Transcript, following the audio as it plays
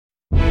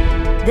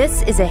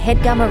This is a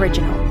HeadGum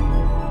original.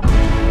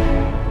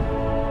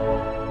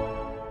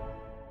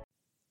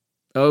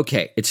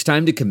 Okay, it's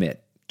time to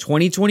commit.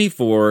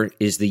 2024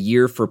 is the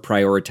year for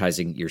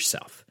prioritizing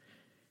yourself.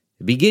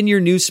 Begin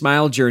your new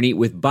smile journey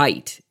with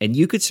Byte, and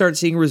you could start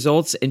seeing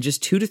results in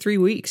just 2 to 3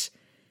 weeks.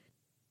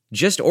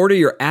 Just order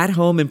your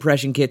at-home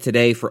impression kit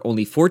today for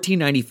only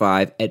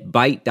 $14.95 at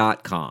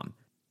Byte.com.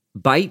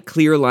 Byte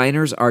clear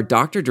liners are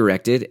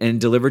doctor-directed and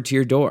delivered to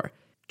your door.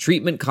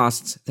 Treatment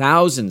costs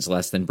thousands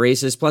less than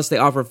braces, plus they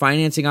offer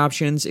financing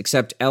options,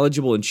 accept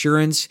eligible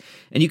insurance,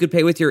 and you could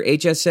pay with your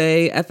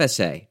HSA,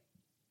 FSA.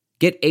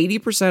 Get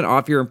 80%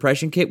 off your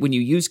impression kit when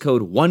you use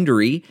code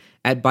WONDERY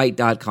at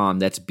Byte.com.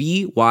 That's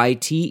BYTE.com.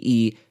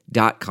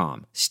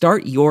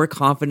 Start your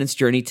confidence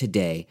journey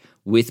today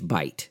with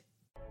Byte.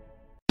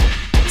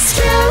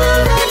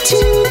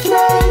 To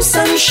throw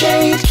some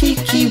shade,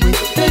 Kiki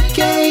with the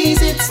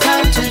gaze. It's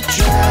time to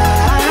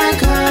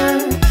drag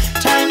her.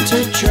 Time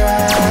to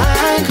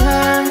drag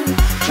her.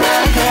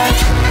 Drag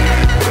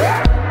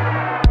her.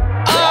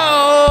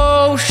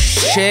 Oh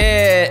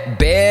shit,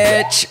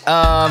 bitch.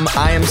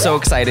 I am so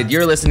excited.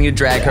 You're listening to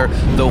Drag Her,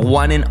 the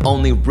one and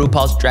only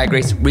RuPaul's Drag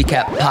Race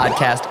recap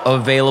podcast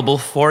available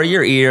for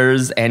your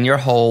ears and your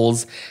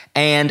holes.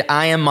 And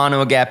I am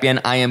Mano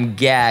Agapion. I am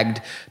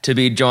gagged to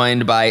be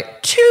joined by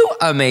two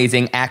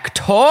amazing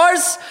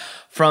actors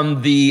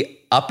from the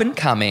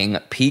up-and-coming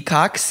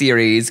Peacock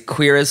series,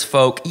 Queer as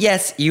Folk.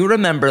 Yes, you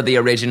remember the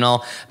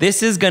original.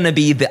 This is going to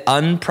be the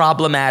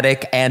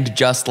unproblematic and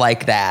just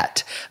like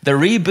that. The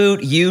reboot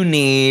you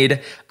need.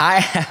 I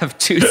have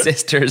two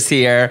sisters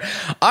here,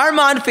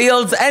 Armand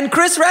Fields and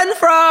Chris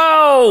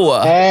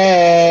Renfro.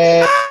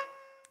 Hey.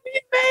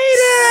 We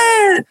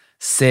made it.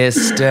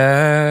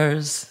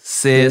 Sisters.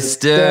 That's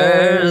She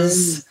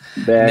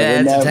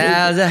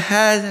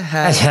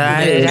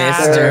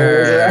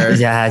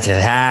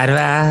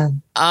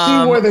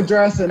wore the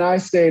dress and I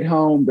stayed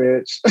home,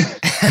 bitch.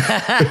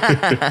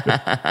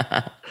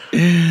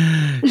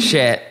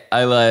 Shit,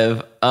 I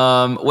love.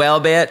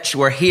 Well, bitch,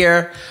 we're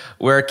here.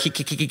 We're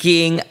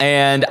king,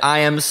 and I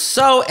am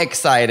so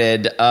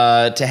excited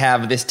to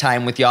have this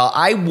time with y'all.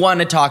 I want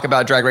to talk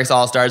about Drag Race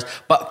All-Stars,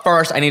 but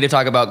first I need to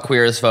talk about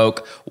Queer as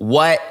Folk.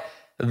 What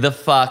the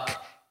fuck?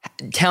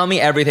 Tell me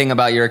everything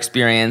about your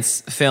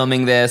experience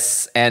filming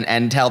this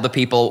and tell the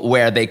people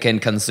where they can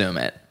consume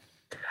it.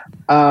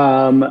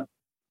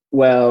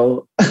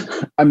 Well,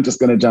 I'm just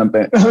going to jump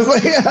in. I was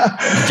like,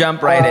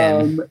 Jump right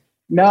in.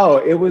 No,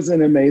 it was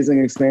an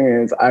amazing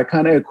experience. I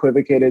kind of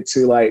equivocated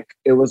to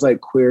it was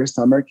like queer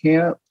summer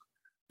camp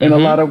in a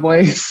lot of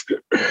ways,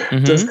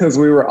 just because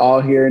we were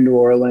all here in New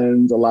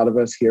Orleans, a lot of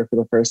us here for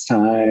the first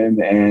time,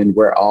 and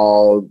we're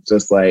all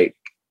just like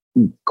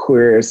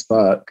queer as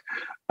fuck.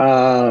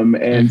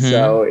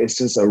 So it's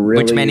just a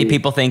really... Which many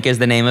people think is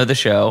the name of the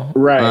show.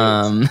 Right.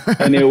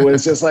 And it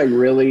was just like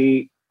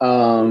really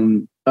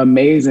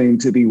amazing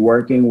to be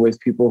working with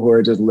people who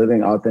are just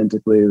living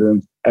authentically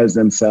as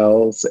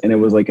themselves. And it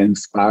was like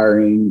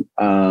inspiring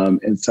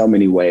in so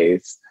many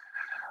ways.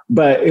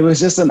 But it was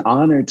just an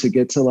honor to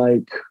get to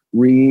like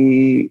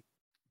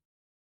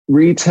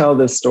retell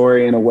the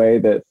story in a way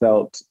that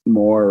felt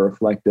more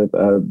reflective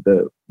of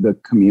the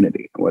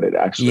community and what it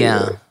actually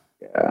is.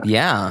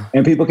 Yeah.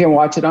 And people can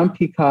watch it on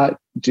Peacock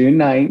June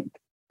 9th.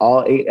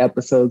 All 8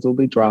 episodes will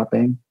be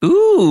dropping.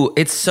 Ooh,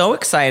 it's so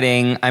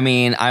exciting. I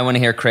mean, I want to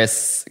hear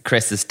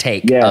Chris's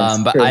take.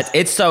 Yes,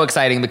 it's so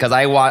exciting because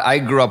I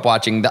grew up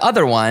watching the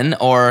other one,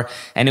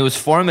 and it was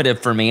formative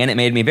for me, and it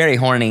made me very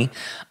horny.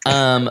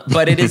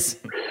 But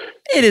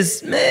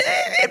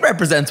it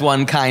represents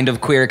one kind of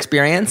queer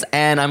experience,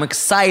 and I'm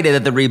excited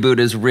that the reboot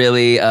is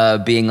really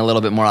being a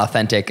little bit more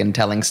authentic and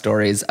telling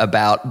stories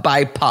about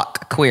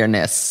BIPOC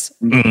queerness.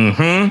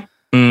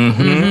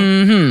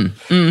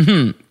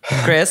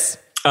 Chris?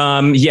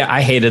 Yeah,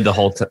 I hated the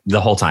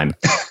whole time.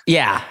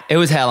 Yeah, it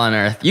was hell on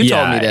earth. You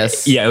told me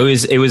this. Yeah,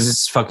 it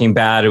was fucking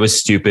bad. It was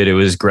stupid. It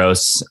was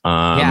gross.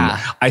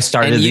 I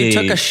started. And you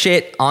took a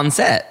shit on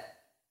set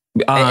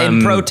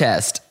in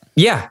protest.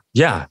 Yeah.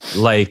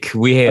 Like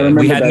we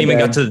hadn't even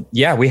got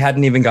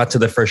to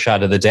the first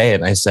shot of the day,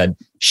 and I said,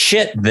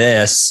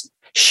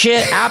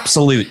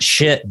 absolute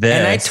shit this.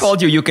 And I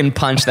told you can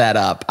punch that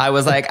up. I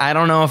was like, I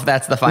don't know if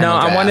that's the final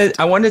draft.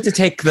 I wanted to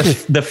take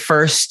the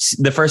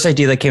first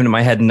idea that came to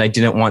my head, and I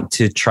didn't want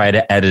to try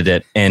to edit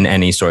it in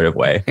any sort of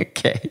way.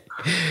 Okay.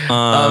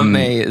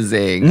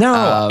 Amazing.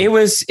 No, it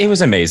was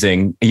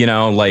amazing. You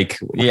know, like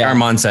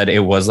Armand said,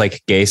 it was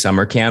like gay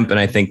summer camp, and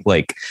I think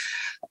like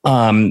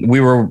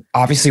we were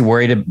obviously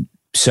worried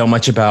so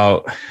much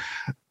about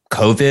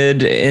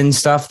COVID and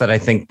stuff that I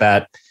think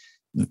that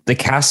the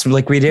cast,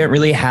 like, we didn't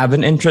really have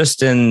an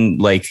interest in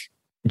like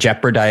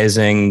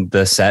jeopardizing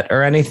the set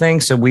or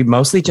anything. So we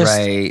mostly just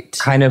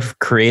kind of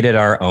created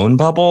our own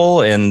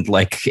bubble, and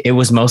like it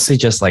was mostly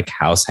just like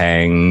house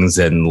hangs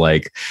and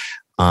like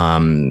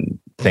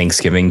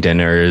Thanksgiving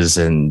dinners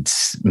and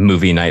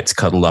movie nights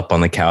cuddled up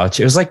on the couch.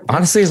 It was like,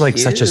 honestly, like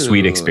such a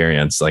sweet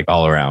experience, like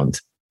all around.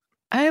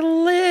 I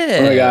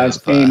live. Oh my gosh.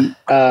 And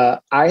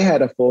I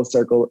had a full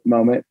circle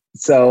moment.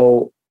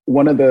 So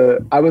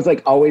I was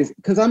like always,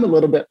 because I'm a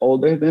little bit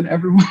older than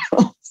everyone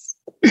else.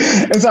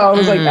 And so I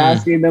was like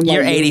asking them.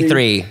 You're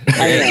 83.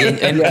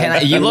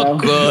 You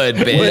look good,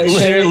 bitch.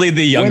 Literally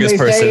the youngest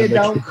person. Say it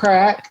don't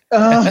crack.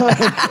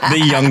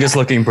 The youngest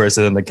looking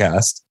person in the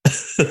cast.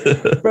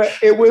 But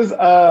it was,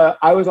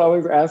 I was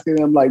always asking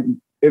them like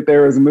if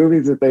there was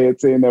movies that they had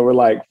seen that were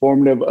like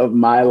formative of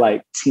my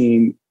like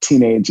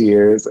teenage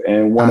years.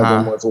 And one of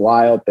them was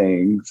Wild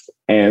Things.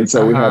 And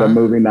so we had a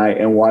movie night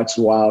and watched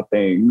Wild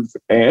Things.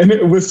 And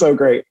it was so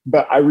great.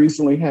 But I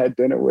recently had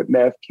dinner with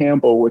Neve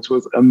Campbell, which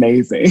was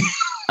amazing.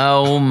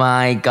 Oh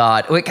my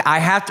God. Wait, I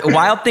have to,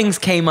 Wild Things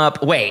came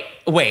up. Wait.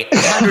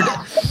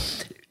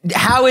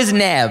 How is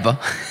Neve?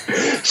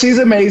 She's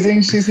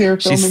amazing. She's here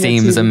filming. She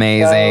seems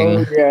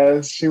amazing.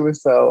 Yes, she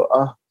was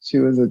she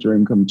was a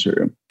dream come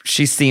true.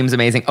 She seems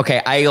amazing.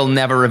 Okay, I'll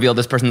never reveal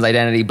this person's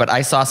identity, but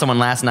I saw someone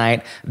last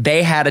night.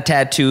 They had a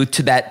tattoo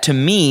that to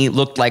me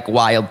looked like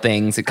Wild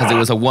Things because it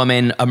was a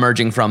woman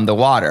emerging from the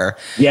water.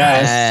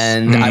 Yes.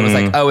 And I was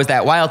like, oh, is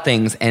that Wild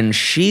Things? And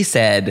she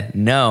said,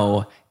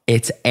 no,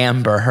 it's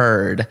Amber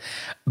Heard.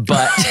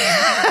 But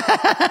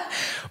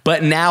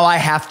but now I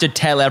have to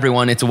tell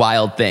everyone it's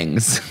Wild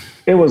Things.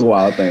 It was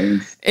Wild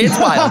Things. It's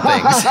Wild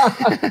Things.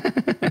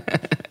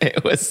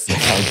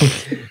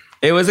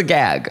 It was a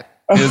gag.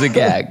 It was a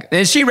gag.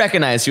 And she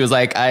recognized, she was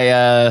like,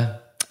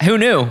 who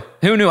knew?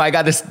 Who knew? I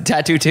got this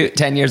tattoo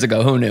 10 years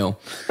ago. Who knew?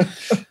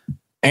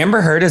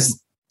 Amber Heard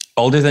is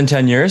older than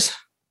 10 years?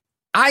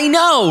 I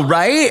know,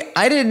 right?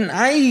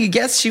 I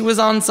guess she was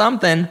on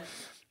something.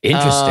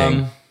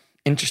 Interesting.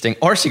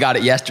 Or she got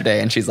it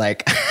yesterday and she's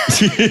like,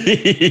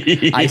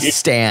 I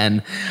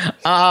stan.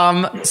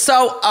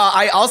 So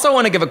I also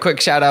want to give a quick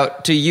shout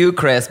out to you,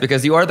 Chris,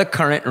 because you are the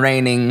current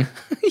reigning.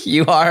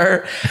 You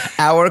are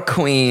our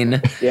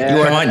queen.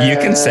 Yeah. You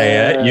can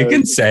say it. You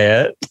can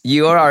say it.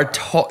 You are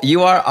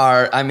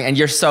our, I mean, and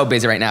you're so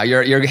busy right now.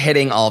 You're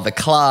hitting all the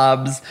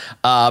clubs.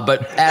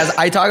 But as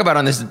I talk about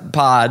on this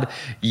pod,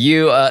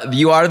 you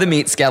are the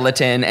meat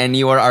skeleton and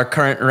you are our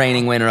current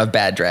reigning winner of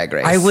Bad Drag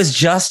Race. I was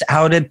just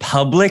outed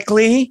publicly.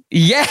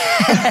 Yeah.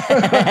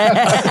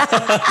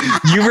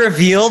 You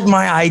revealed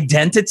my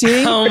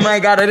identity. Oh my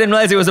God. I didn't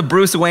realize it was a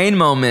Bruce Wayne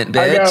moment,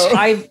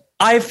 bitch.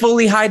 I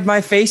fully hide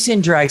my face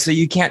in drag so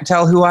you can't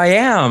tell who I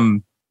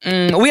am.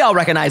 We all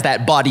recognize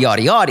that body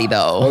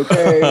though.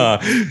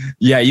 Okay.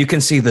 Yeah, you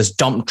can see this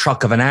dump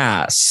truck of an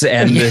ass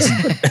and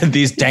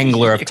these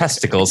dangler of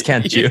testicles,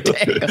 can't you?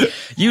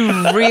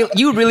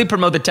 You really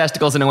promote the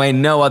testicles in a way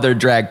no other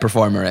drag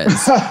performer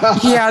is.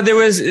 Yeah,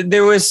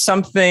 there was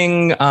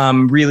something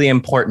really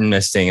important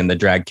missing in the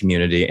drag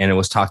community, and it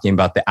was talking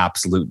about the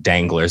absolute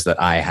danglers that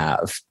I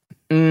have.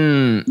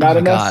 Not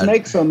enough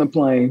snakes on the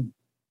plane.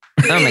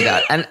 Oh my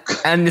God.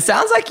 And it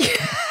sounds like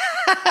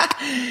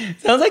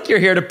you're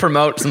here to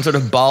promote some sort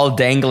of ball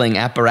dangling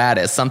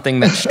apparatus,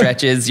 something that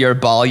stretches your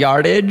ball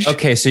yardage.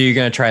 Okay, so you're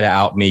going to try to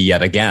out me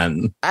yet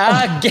again.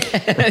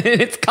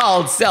 It's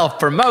called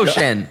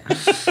self-promotion.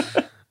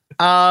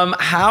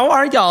 How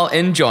are y'all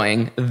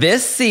enjoying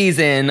this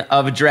season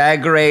of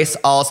Drag Race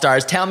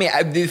All-Stars? Tell me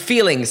the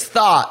feelings,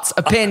 thoughts,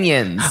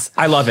 opinions.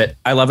 I love it.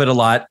 I love it a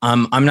lot.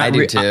 I'm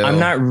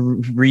not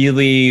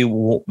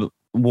really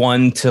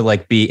one to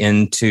like be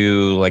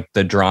into like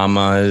the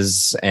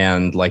dramas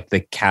and like the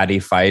catty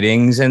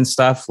fightings and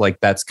stuff. Like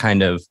that's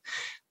kind of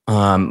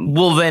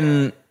well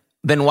then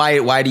why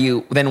are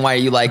you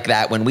like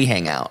that when we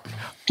hang out?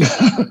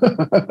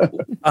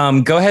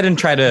 Go ahead and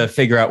try to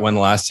figure out when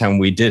the last time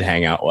we did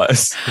hang out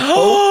was.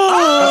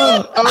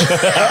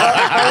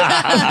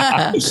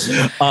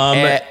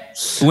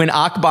 When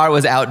Akbar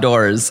was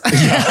outdoors.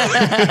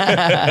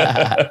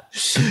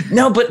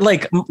 No, but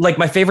like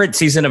my favorite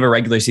season of a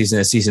regular season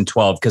is season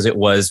 12 because it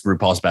was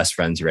RuPaul's Best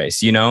Friends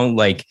race, you know,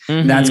 like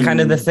that's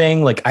kind of the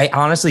thing. Like I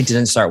honestly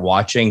didn't start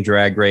watching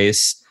Drag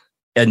Race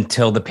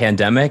until the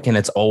pandemic, and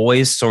it's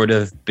always sort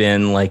of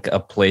been like a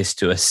place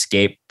to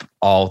escape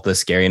all the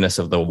scariness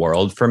of the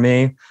world for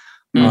me.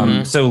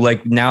 So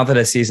like now that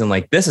a season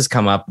like this has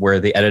come up where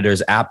the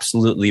editors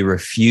absolutely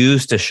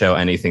refuse to show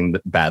anything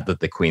bad that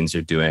the queens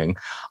are doing,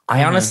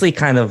 I honestly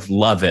kind of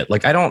love it.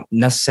 Like I don't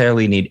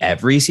necessarily need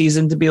every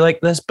season to be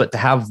like this, but to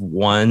have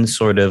one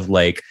sort of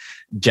like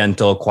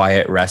gentle,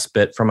 quiet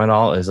respite from it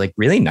all is like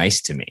really nice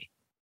to me.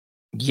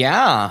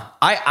 Yeah,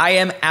 I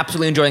am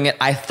absolutely enjoying it.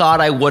 I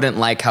thought I wouldn't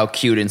like how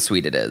cute and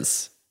sweet it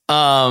is.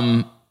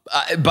 But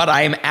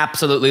I am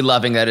absolutely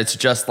loving that it's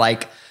just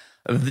like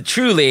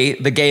truly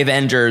the gay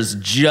Avengers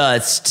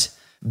just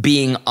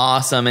being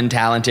awesome and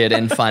talented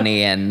and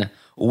funny and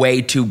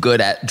way too good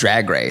at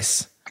Drag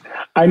Race.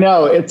 I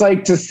know. It's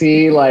like to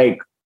see like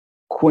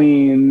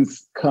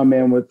queens come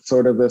in with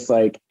sort of this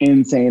like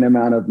insane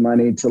amount of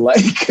money to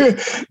like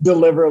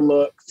deliver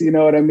looks, you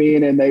know what I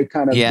mean? And they've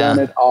kind of done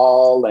it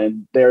all.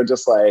 And they're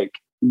just like,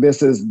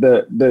 this is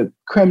the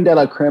creme de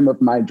la creme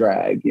of my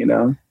drag, you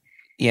know?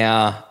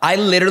 Yeah. I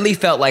literally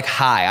felt like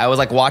high. I was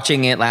like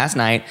watching it last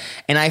night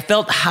and I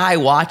felt high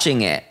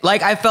watching it.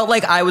 Like I felt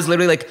like I was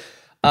literally like,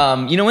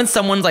 You know when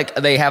someone's like,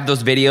 they have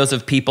those videos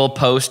of people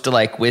post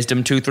like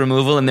wisdom tooth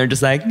removal and they're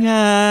just like,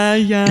 yeah,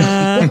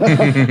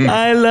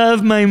 I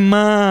love my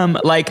mom.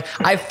 Like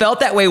I felt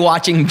that way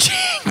watching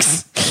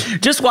Jinx.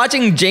 Just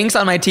watching Jinx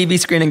on my TV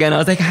screen again, I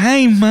was like,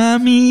 hi,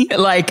 mommy.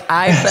 Like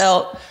I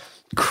felt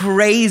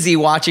crazy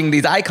watching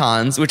these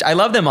icons, which I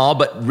love them all,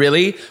 but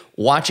really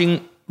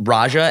watching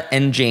Raja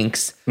and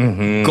Jinx,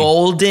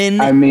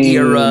 golden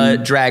era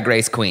Drag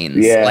Race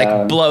queens,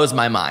 like blows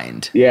my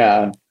mind.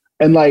 Yeah.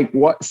 And like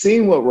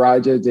seeing what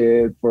Raja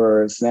did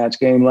for Snatch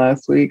Game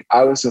last week,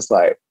 I was just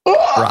like,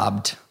 oh!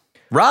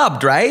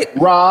 Robbed, right?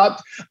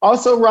 Robbed.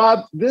 Also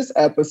robbed this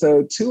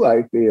episode too,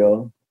 I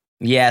feel.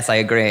 Yes, I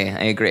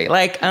agree.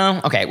 Like,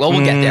 okay, well,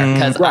 we'll get there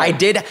because I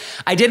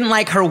didn't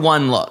like her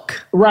one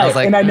look. Right, I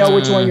like, and I know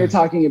which one you're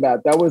talking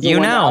about. That was the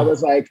one that I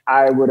was like,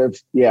 I would have,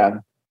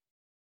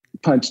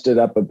 punched it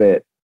up a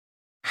bit.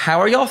 How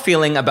are y'all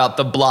feeling about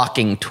the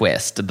blocking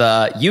twist?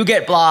 You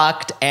get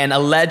blocked, and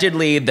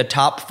allegedly the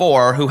top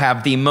 4 who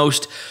have the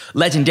most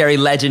legendary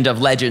Legend of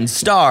Legends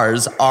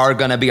stars are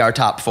going to be our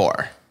top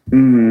 4.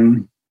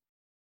 Mm-hmm.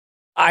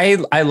 I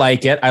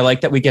like it. I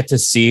like that we get to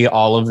see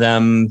all of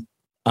them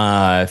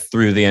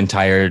through the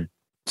entire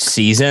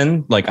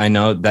season. Like I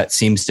know that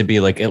seems to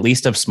be like at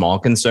least of small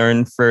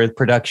concern for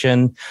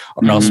production,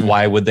 or else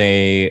why would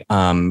they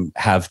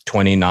have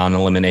 20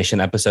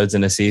 non-elimination episodes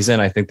in a season?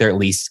 I think they're at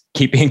least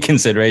keeping in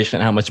consideration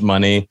how much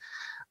money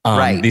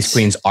these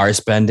queens are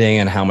spending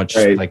and how much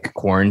like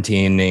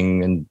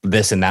quarantining and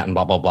this and that and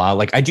blah blah blah.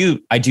 Like I do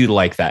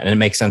like that, and it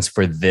makes sense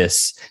for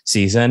this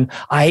season.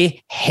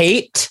 I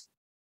hate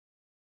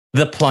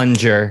the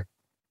plunger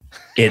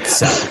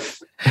itself.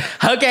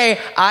 Okay,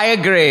 I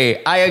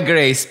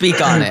agree.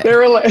 Speak on it. They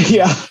were like,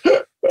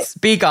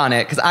 Speak on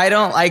it, because I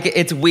don't like it.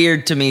 It's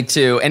weird to me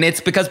too. And it's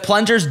because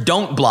plungers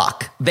don't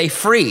block. They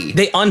free.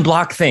 They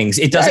unblock things.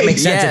 It doesn't make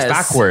sense. Yes. It's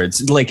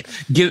backwards. Like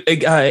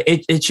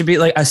it should be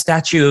like a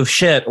statue of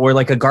shit, or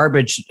like a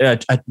garbage,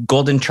 a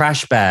golden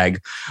trash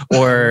bag,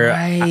 or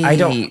I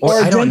don't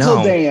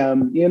know.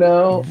 Dam, you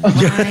know?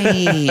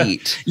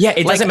 Right. Yeah,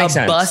 it doesn't make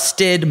sense. Like a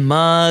busted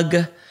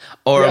mug.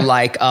 Or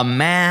like a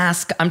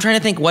mask. I'm trying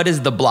to think, what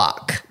is the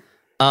block?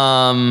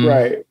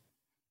 Right.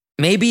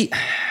 Maybe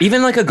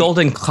even like a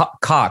golden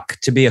cock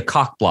to be a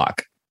cock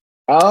block.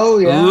 Oh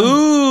yeah.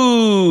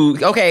 Ooh.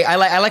 Okay. I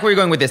like where you're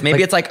going with this.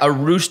 Maybe it's like a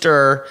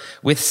rooster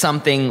with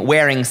something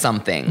wearing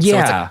something.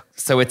 Yeah.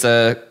 So it's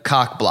a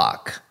cock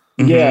block.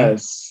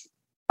 Yes.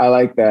 I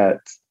like that.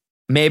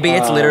 Maybe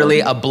it's literally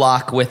a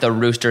block with a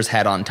rooster's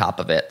head on top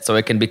of it. So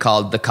it can be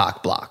called the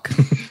cock block.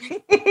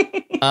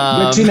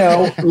 But this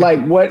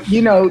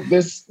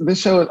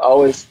show is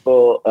always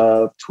full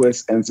of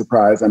twists and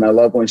surprise, and I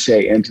love when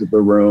Shay entered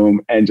the room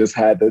and just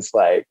had this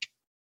like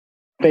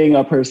thing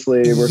up her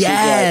sleeve where she's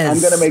like, I'm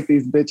gonna make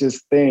these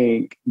bitches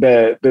think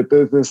that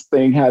this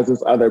thing has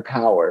this other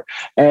power,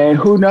 and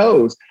who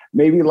knows,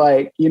 maybe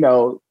like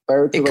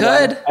third to the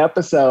last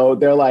episode,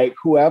 they're like,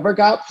 whoever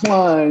got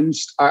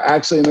plunged are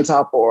actually in the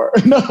top 4.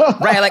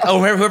 Right, like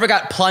whoever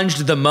got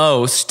plunged the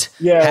most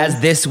has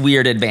this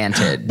weird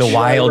advantage. The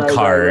wild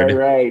card.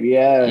 Right,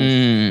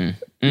 yes.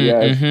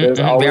 Yes.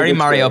 Very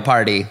Mario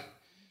Party.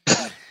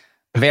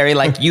 Very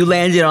like, you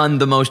landed on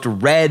the most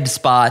red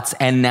spots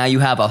and now you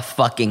have a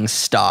fucking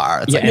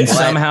star. It's and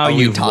somehow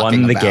you've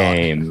won the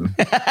game.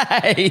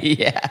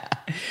 Yeah.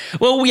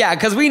 Well, yeah,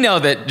 because we know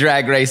that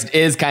Drag Race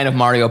is kind of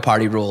Mario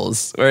Party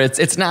rules, where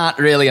it's not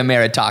really a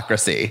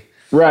meritocracy.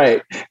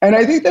 Right. And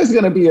I think there's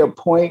going to be a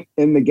point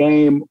in the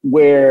game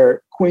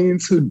where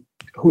queens who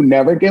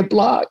never get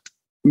blocked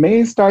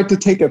may start to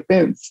take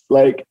offense.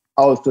 Like,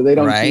 oh, so they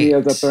don't see me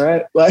as a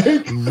threat? Like,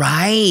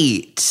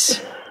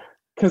 right.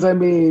 Because I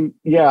mean,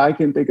 I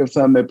can think of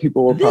some that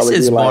people will probably be like,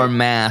 this is more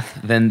math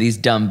than these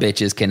dumb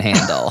bitches can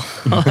handle.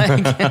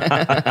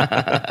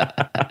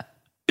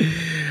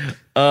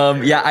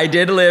 I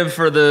did live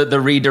for the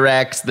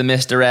redirects, the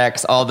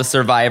misdirects, all the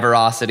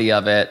survivorosity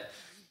of it.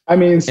 I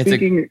mean,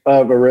 speaking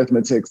of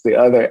arithmetics,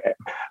 it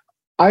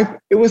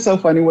was so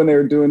funny when they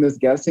were doing this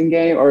guessing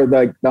game, or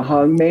like the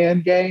hung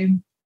man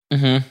game.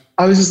 Mm-hmm.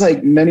 I was just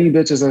like, many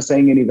bitches are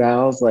saying any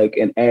vowels, like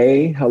an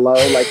A, hello.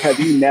 Like, have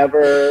you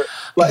never?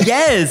 Like,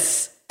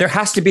 yes. There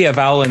has to be a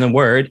vowel in the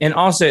word. And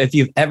also, if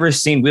you've ever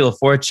seen Wheel of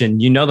Fortune,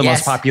 you know the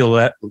most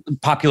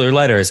popular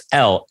letters,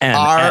 L, N,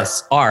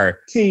 S, R.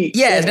 T.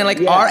 Yeah, isn't it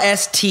like R,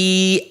 S,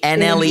 T,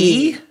 N, L,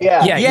 E?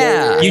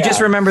 Yeah. You just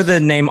remember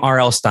the name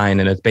R.L. Stein,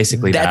 and it's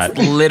basically that's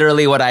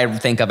literally what I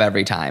think of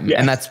every time. Yes,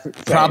 and that's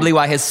probably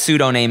why his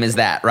pseudonym is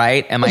that,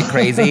 right? Am I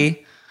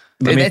crazy?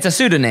 It's a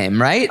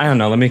pseudonym, right? I don't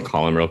know. Let me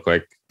call him real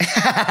quick.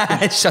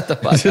 Shut the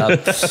fuck up.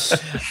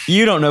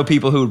 You don't know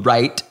people who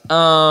write.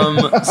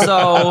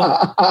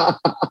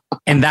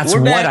 And that's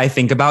what I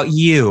think about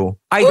you.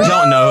 I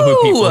don't know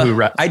who people who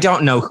write. I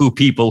don't know who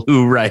people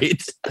who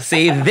write.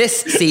 See,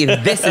 this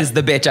is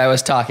the bitch I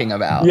was talking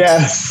about.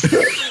 Yes.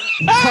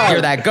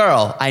 You're that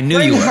girl. I knew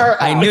you were.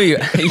 I knew you.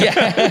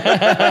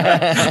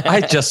 Yeah.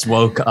 I just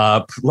woke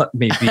up. Let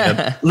me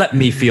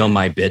feel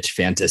my bitch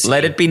fantasy.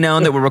 Let it be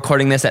known that we're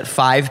recording this at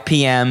 5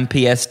 p.m.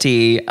 PST.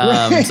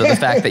 So the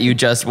fact that you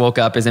just woke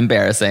up is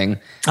embarrassing.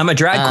 I'm a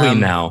drag queen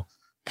now.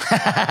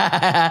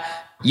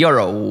 You're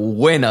a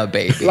winner,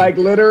 baby. Like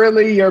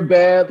literally your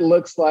bed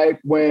looks like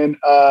when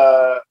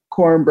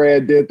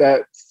Cornbread did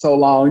that so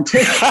long.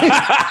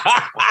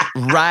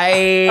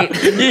 Right.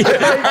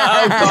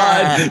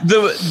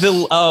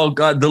 Oh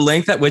God, the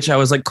length at which I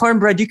was like,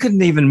 Cornbread, you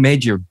couldn't even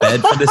made your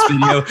bed for this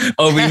video.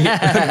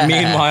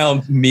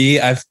 Meanwhile,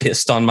 I've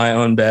pissed on my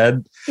own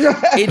bed.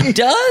 It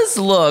does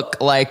look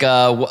like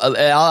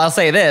I'll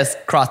say this,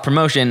 cross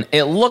promotion.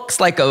 It looks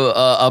like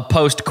a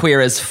post Queer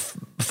as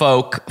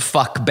Folk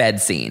fuck bed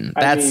scene.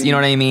 You know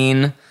what I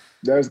mean?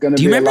 There's gonna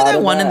Do you be remember a lot that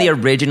of one in the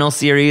original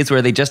series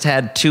where they just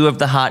had two of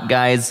the hot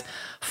guys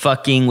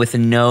fucking with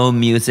no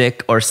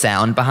music or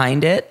sound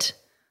behind it?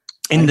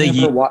 The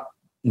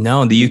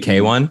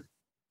UK one?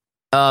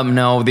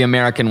 No, the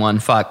American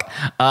one,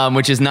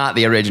 which is not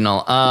the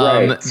original.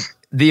 Right.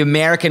 The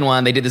American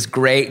one, they did this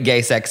great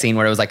gay sex scene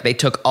where it was like they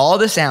took all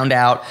the sound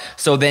out,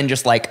 so then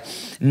just like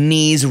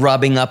knees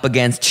rubbing up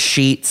against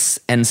sheets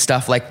and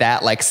stuff like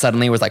that, like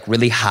suddenly was like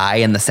really high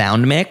in the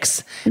sound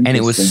mix, and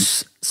it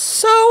was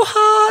so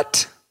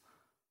hot.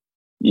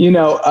 You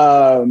know,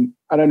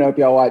 I don't know if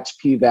y'all watch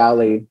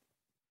P-Valley,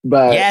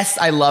 but yes,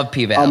 I love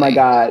P-Valley. Oh my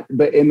God.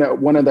 But in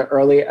one of the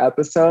early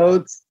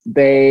episodes,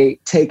 they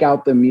take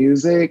out the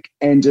music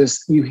and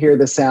just, you hear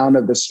the sound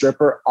of the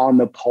stripper on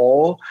the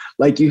pole.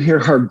 Like you hear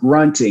her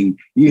grunting,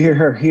 you hear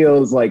her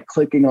heels like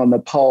clicking on the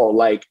pole.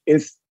 Like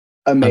it's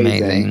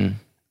amazing.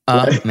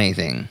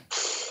 Amazing.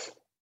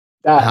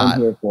 That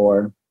I'm here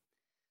for.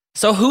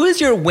 So who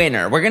is your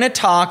winner? We're going to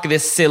talk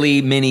this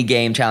silly mini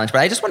game challenge,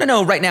 but I just want to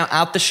know right now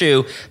out the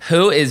shoe,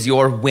 who is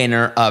your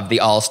winner of the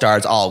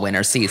All-Stars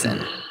All-Winner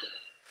season?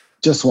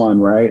 Just one,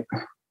 right?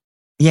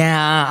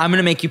 Yeah, I'm going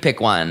to make you pick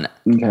one.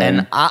 Okay.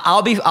 And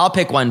I'll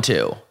pick one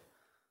too.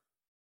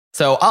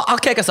 So I'll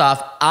kick us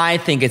off. I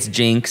think it's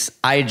Jinx.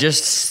 I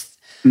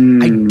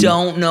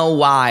don't know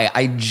why.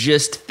 I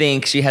just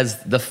think she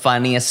has the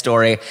funniest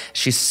story.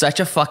 She's such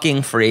a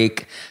fucking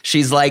freak.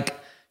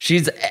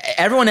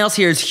 Everyone else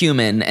here is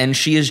human, and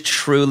she is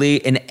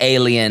truly an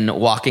alien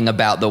walking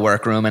about the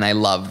workroom, and I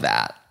love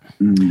that.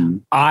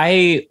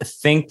 I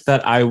think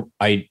that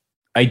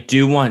I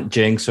do want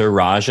Jinx or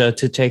Raja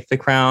to take the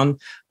crown,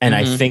 and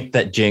I think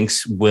that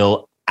Jinx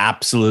will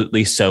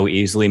absolutely so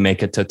easily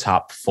make it to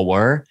top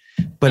 4.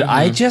 But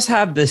I just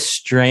have this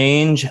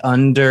strange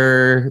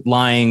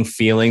underlying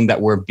feeling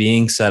that we're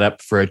being set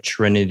up for a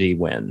Trinity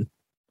win.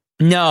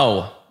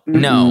 No.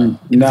 Don't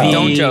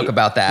joke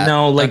about that.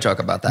 Don't joke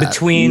about that.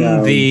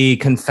 Between the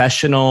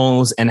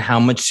confessionals and how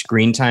much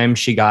screen time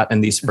she got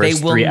in these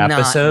first 3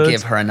 episodes, they will not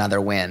give her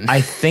another win.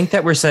 I think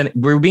that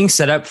we're being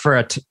set up for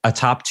a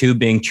top 2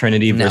 being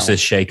Trinity versus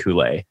Shea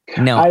Coulee.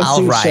 No,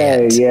 I'll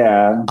riot. Shea,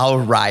 yeah, I'll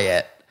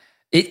riot.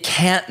 It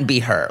can't be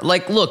her.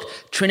 Like, look,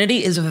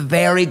 Trinity is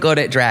very good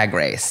at Drag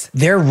Race.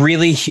 They're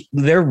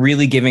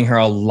really giving her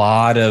a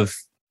lot of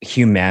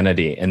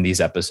humanity in these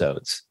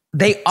episodes.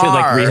 They are to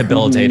like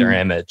rehabilitate her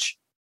image.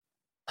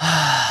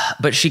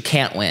 But she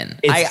can't win.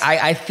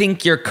 I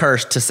think you're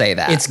cursed to say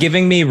that. It's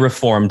giving me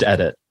reformed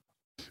edit.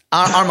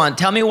 Armand,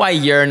 tell me why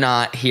you're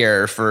not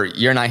here for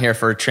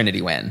a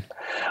Trinity win.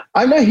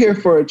 I'm not here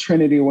for a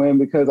Trinity win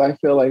because I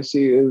feel like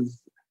she is.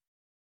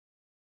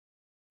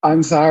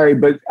 I'm sorry,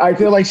 but I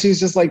feel like she's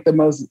just like the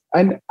most.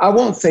 I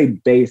won't say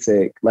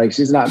basic. Like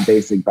she's not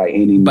basic by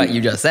any means. But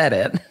you just said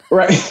it,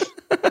 right?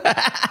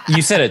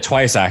 You said it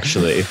twice,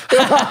 actually.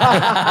 But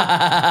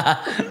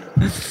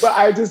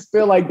I just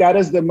feel like that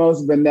is the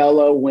most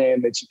vanilla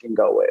win that you can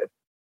go with.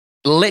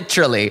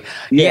 Literally.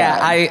 Yeah,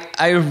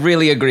 I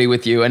really agree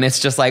with you. And it's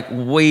just like,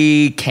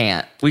 we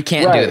can't do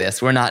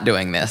this. We're not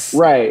doing this.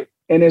 Right.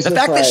 And it's the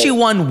fact that she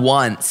won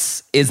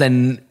once is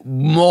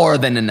more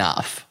than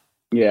enough.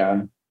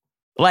 Yeah.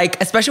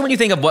 Like, especially when you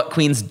think of what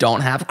queens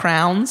don't have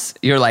crowns,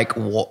 you're like,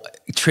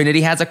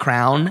 Trinity has a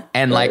crown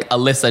and like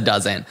Alyssa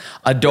doesn't.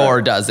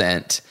 Adore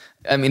doesn't.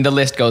 I mean, the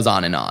list goes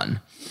on and on.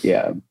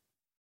 Yeah.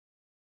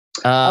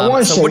 I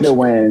want Shea to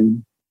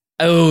win.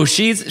 Oh,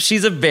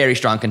 she's a very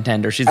strong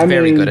contender. She's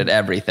very good at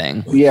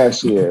everything. Yeah,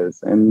 she is.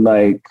 And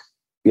like,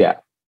 yeah.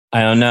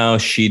 I don't know.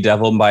 She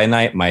Devil by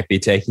Night might be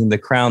taking the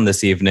crown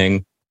this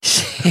evening.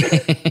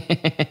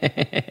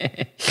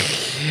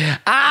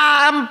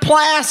 I'm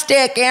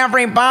plastic,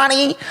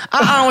 everybody.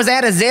 Is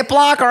that a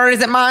Ziploc or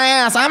is it my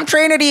ass? I'm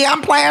Trinity.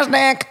 I'm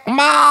plastic.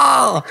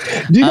 Ma.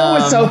 Do you know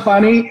what's so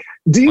funny?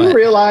 Do you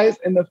realize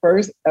in the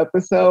first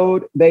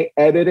episode, they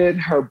edited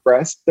her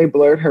breast, they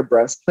blurred her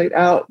breastplate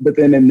out, but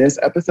then in this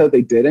episode,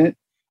 they didn't.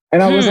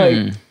 And I was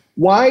like,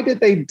 why did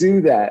they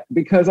do that?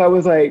 Because I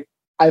was like,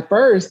 at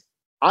first,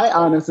 I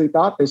honestly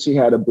thought that she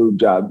had a boob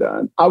job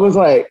done. I was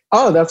like,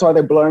 oh, that's why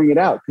they're blurring it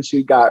out, because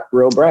she got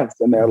real breasts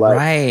and they're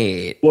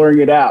like blurring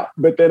it out.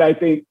 But then I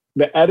think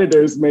the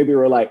editors maybe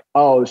were like,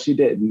 oh, she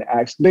didn't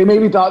actually. They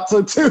maybe thought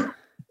so too.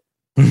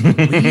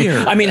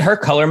 Weird. I mean, her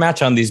color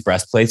match on these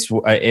breastplates,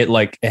 it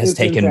like has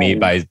taken me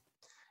aback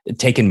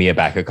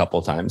a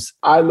couple times.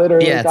 I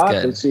literally thought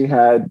that she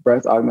had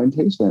breast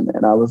augmentation,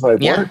 and I was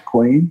like, "What,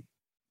 queen?"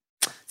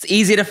 It's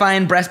easy to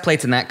find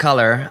breastplates in that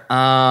color.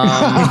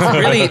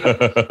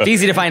 It's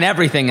easy to find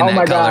everything in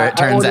that color. It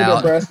turns out. I ordered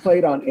a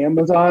breastplate on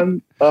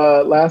Amazon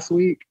last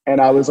week,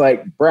 and I was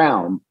like,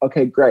 "Brown,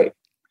 okay, great."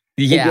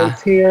 Yeah. It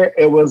gets here,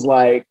 it was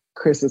like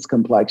Chris's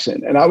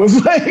complexion, and I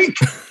was like,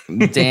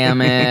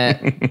 "Damn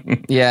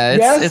it!"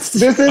 Yeah, this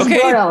is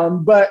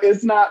brown, but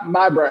it's not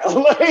my brown.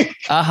 Like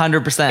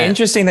 100%.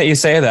 Interesting that you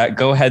say that.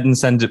 Go ahead and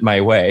send it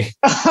my way.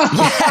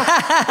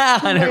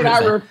 And I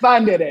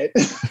refunded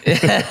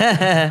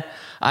it.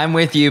 I'm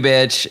with you,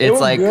 bitch. It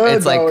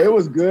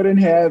was good and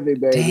heavy,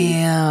 baby.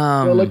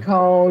 Damn.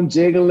 Silicone,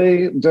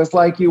 jiggly, just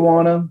like you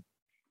want them.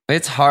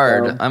 It's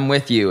hard. I'm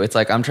with you. It's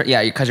like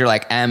because you're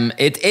like,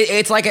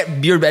 it's like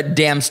you're at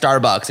damn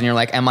Starbucks, and you're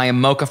like, am I a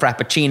mocha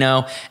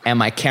frappuccino?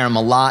 Am I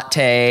caramel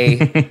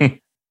latte?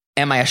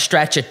 Am I a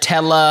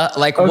stracciatella?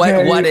 Like,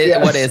 okay, what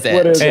is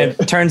it?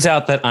 It turns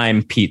out that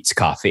I'm Pete's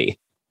Coffee.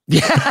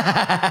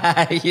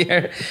 Yeah,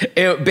 you're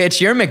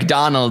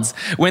McDonald's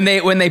when they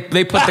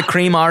put the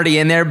cream already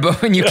in there,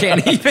 but when you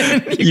can't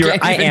even.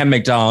 I am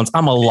McDonald's.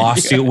 I'm a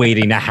lawsuit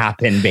waiting to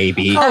happen,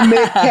 baby. Oh,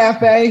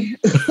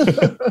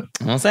 McCafe.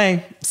 I'll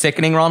say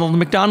sickening Ronald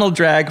McDonald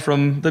drag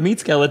from the meat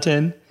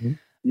skeleton.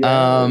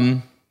 Yeah.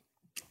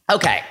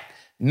 Okay.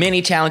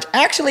 Mini challenge.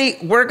 Actually,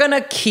 we're going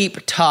to keep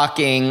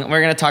talking.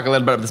 We're going to talk a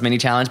little bit about this mini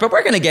challenge, but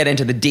we're going to get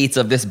into the deets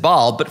of this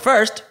ball. But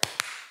first,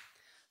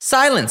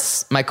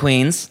 silence, my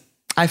queens.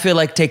 I feel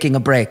like taking a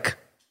break.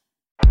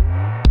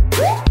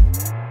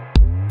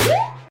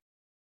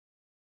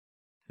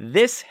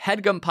 This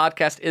HeadGum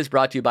podcast is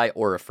brought to you by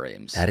Aura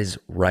Frames. That is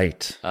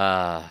right.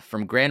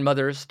 From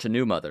grandmothers to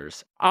new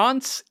mothers,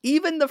 aunts,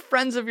 even the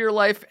friends of your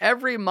life,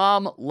 every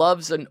mom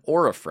loves an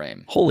Aura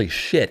Frame. Holy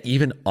shit,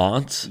 even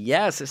aunts?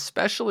 Yes,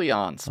 especially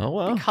aunts. Oh,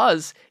 wow.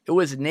 Because it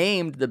was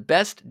named the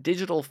best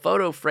digital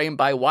photo frame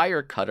by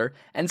Wirecutter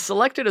and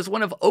selected as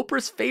one of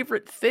Oprah's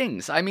favorite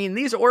things. I mean,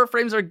 these Aura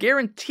Frames are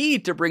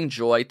guaranteed to bring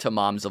joy to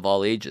moms of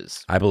all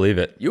ages. I believe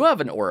it. You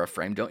have an Aura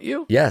Frame, don't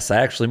you? Yes, I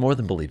actually more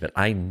than believe it.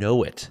 I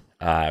know it.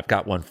 I've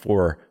got one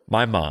for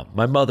my mom,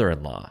 my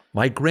mother-in-law,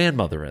 my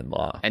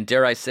grandmother-in-law. And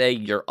dare I say,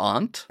 your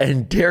aunt?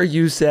 And dare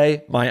you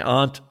say, my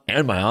aunt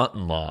and my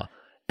aunt-in-law.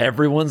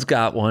 Everyone's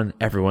got one.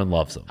 Everyone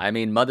loves them. I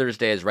mean, Mother's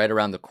Day is right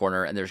around the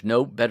corner, and there's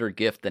no better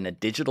gift than a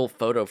digital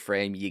photo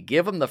frame. You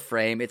give them the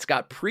frame. It's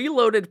got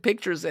preloaded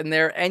pictures in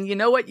there, and you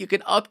know what? You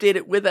can update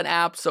it with an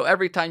app, so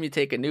every time you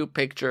take a new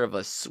picture of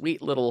a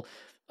sweet little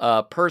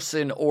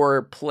person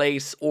or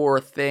place or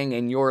thing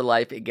in your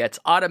life, it gets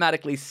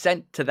automatically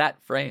sent to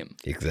that frame.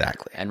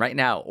 Exactly. And right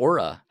now,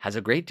 Aura has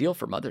a great deal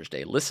for Mother's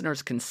Day.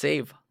 Listeners can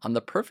save on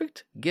the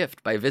perfect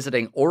gift by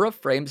visiting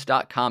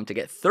auraframes.com to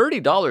get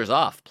 $30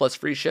 off plus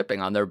free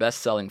shipping on their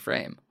best-selling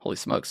frame. Holy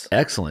smokes.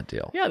 Excellent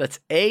deal. Yeah, that's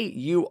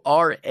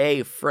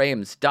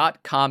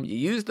auraframes.com. You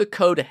use the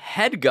code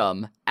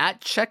HEADGUM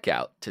at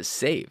checkout to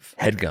save.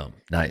 HeadGum.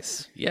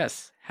 Nice.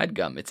 Yes.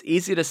 HeadGum. It's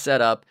easy to set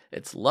up.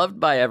 It's loved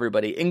by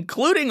everybody,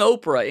 including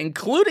Oprah,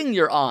 including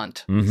your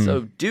aunt. Mm-hmm.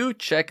 So do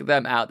check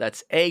them out.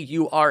 That's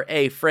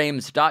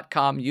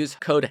auraframes.com. Use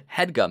code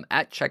HEADGUM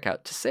at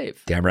checkout to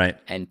save. Damn right.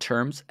 And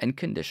terms and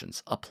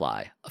conditions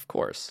apply, of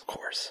course. Of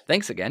course.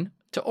 Thanks again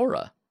to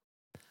Aura.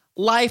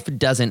 Life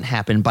doesn't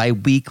happen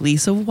bi-weekly,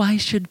 so why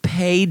should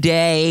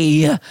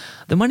payday?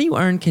 The money you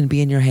earn can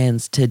be in your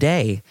hands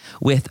today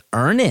with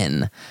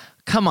Earnin'.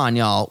 Come on,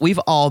 y'all. We've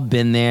all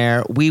been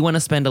there. We want to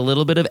spend a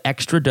little bit of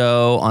extra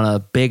dough on a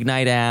big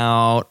night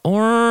out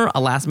or a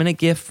last-minute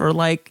gift for,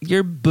 like,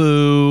 your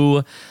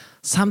boo.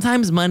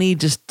 Sometimes money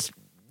just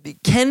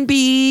can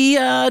be,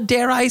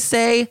 dare I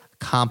say,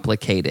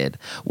 complicated.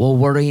 Well,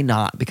 worry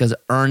not, because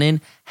Earnin'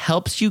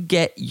 helps you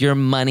get your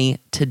money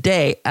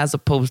today as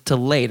opposed to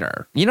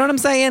later. You know what I'm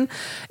saying?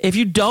 If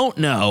you don't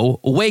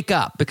know, wake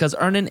up, because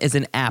Earnin' is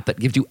an app that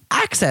gives you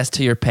access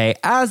to your pay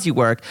as you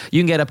work.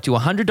 You can get up to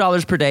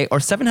 $100 per day or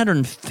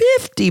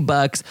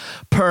 $750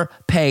 per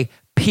pay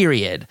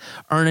period.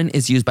 Earnin'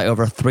 is used by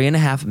over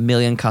 3.5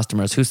 million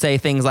customers who say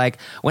things like,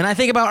 when I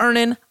think about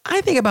Earnin', I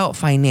think about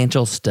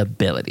financial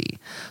stability.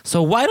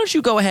 So why don't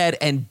you go ahead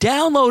and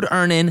download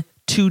Earnin'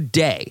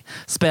 today,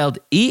 spelled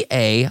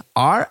EARNIN,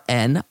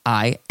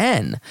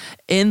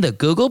 in the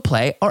Google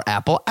Play or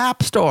Apple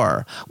App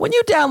Store. When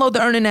you download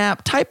the Earnin'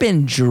 app, type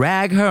in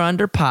Drag Her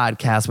Under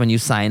Podcast when you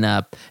sign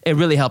up. It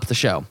really helps the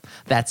show.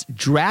 That's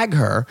Drag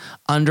Her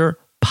Under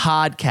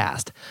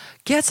Podcast.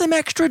 Get some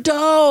extra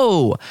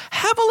dough.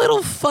 Have a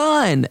little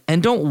fun.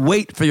 And don't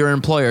wait for your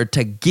employer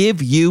to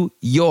give you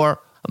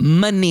your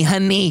money,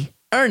 honey.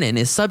 Earnin'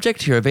 is subject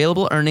to your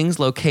available earnings,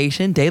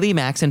 location, daily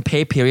max, and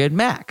pay period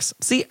max.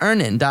 See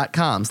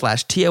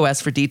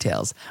earnin.com/TOS for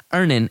details.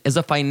 Earnin' is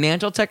a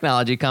financial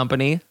technology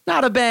company,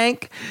 not a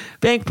bank.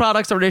 Bank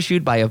products are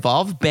issued by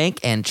Evolve Bank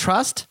and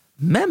Trust,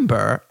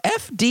 member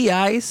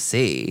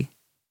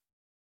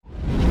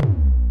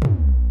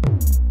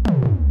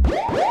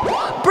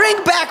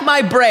Bring back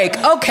my break.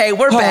 Okay,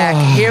 we're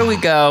back. Here we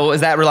go.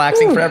 Is that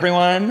relaxing for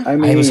everyone?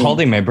 I was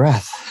holding my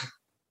breath.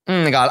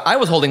 Oh my God, I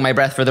was holding my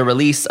breath for the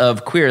release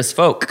of Queer as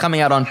Folk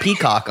coming out on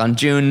Peacock on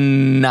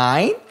June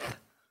 9th.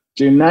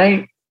 June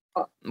 9th.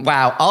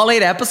 Wow, all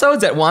 8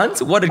 episodes at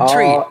once? What a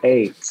treat. All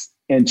 8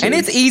 inches. And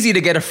it's easy to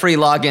get a free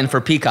login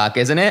for Peacock,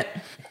 isn't it?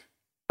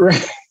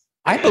 Right.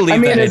 I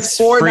believe that it's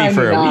free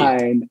for a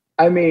week.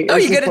 I mean,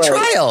 you get a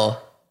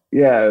trial.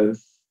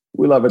 Yes.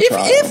 We love a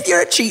trial. If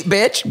you're a cheap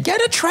bitch,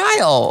 get a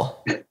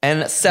trial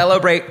and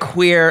celebrate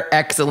queer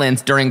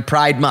excellence during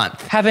Pride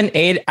Month. Have an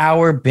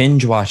 8-hour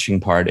binge watching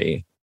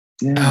party.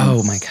 Yes.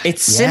 Oh my God.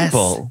 It's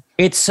simple.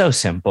 It's so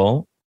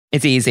simple.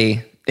 It's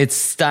easy. It's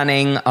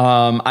stunning.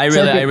 I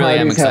really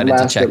am excited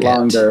to check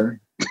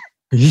longer.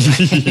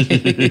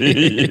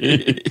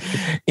 it.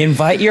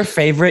 Invite your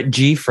favorite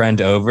G friend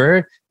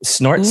over,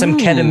 snort some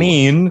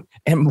ketamine,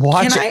 and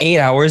watch 8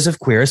 hours of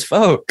Queer as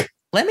Folk.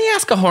 Let me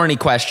ask a horny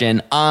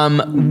question.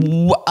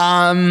 Were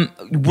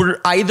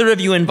either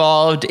of you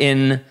involved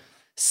in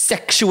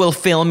sexual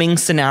filming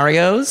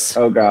scenarios?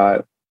 Oh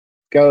God.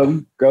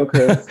 Go,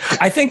 Chris.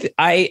 I think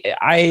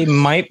I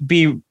might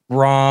be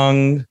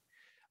wrong.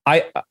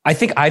 I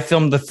think I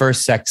filmed the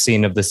first sex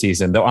scene of the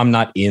season, though I'm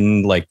not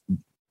in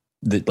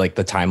the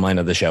timeline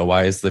of the show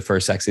wise the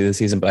first sex scene of the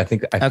season, but I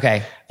think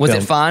was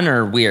it fun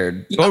or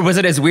weird? Or was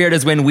it as weird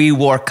as when we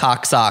wore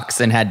cock socks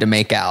and had to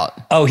make out?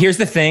 Oh, here's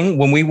the thing.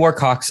 When we wore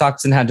cock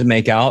socks and had to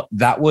make out,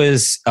 that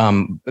was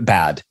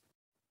bad.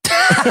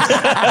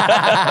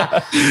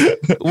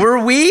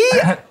 Were we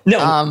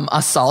no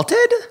assaulted?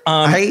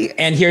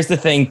 And here's the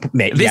thing.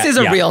 This is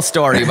a real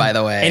story, by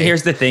the way. And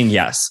here's the thing.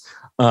 Yes.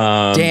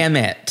 Damn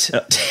it.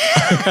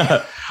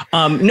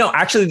 No,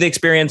 actually the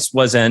experience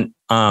wasn't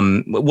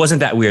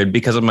that weird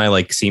because of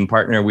my scene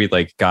partner. We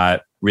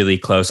got really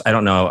close. I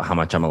don't know how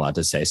much I'm allowed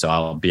to say, so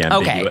I'll be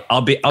ambiguous. Okay.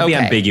 I'll be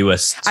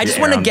ambiguous. I just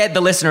want to get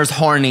the listeners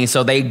horny,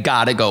 so they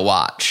gotta go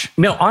watch.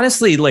 No,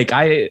 honestly,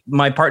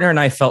 my partner and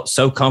I felt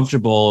so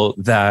comfortable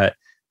that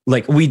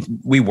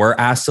we were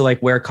asked to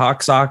wear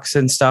cock socks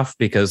and stuff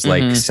because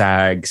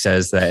SAG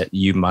says that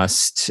you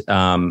must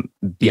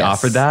be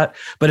offered that.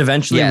 But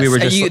eventually we were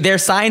just they're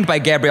signed by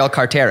Gabrielle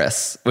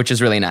Carteris, which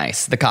is really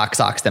nice. The cock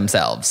socks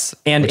themselves.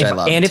 And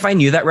if I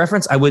knew that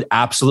reference, I would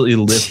absolutely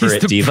live for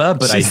it, Diva,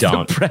 but I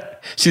don't.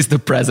 She's the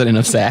president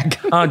of SAG.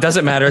 Oh, it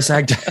doesn't matter.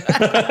 SAG.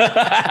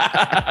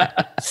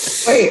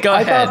 Wait,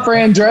 I thought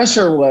Fran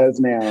Drescher was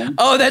now.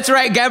 Oh, that's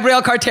right.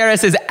 Gabrielle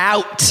Carteris is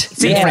out.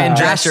 See, Fran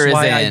Drescher is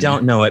in. I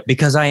don't know it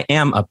because I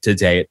am up to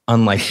date,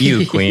 unlike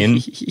you, Queen.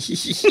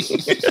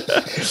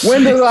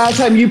 When was the last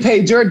time you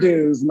paid your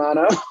dues,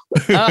 Mano?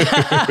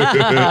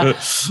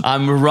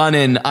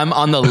 I'm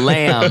on the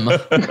lam.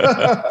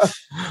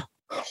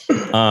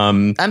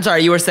 I'm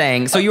sorry, you were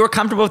saying, so you were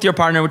comfortable with your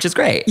partner, which is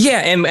great. Yeah,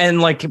 and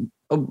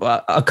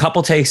a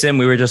couple takes in,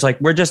 we were just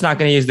we're just not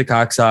going to use the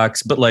cock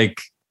socks, but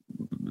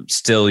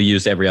still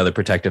used every other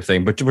protective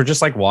thing. But we're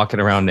just walking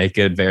around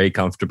naked, very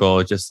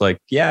comfortable, just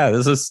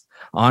this is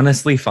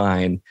honestly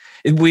fine.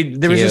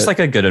 There was just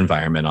a good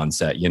environment on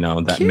set,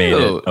 that Cute. made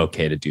it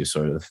okay to do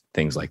sort of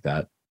things like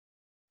that.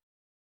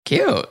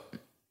 Cute.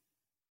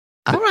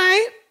 All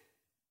right.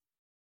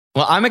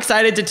 Well, I'm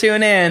excited to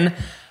tune in.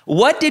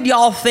 What did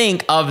y'all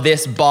think of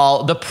this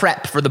ball, the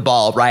prep for the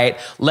ball, right?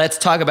 Let's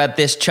talk about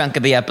this chunk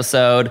of the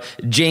episode.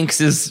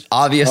 Jinx is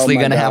obviously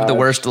going to have the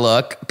worst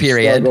look,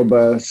 period. Struggle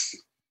bus.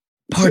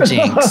 Poor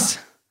Jinx.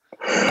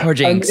 Poor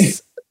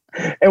Jinx.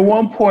 At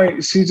one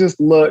point, she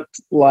just looked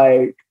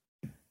like,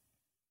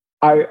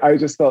 I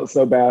just felt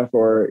so bad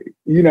for her.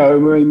 It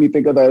made me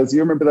think of those.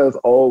 You remember those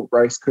old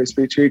Rice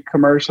Krispie treat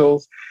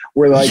commercials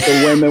where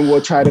the women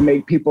will try to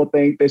make people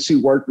think that she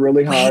worked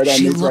really hard on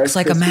she these looks Rice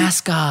like Krispies. a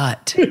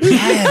mascot.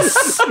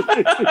 Yes.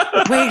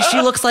 Wait,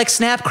 she looks like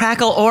Snap,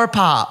 Crackle, or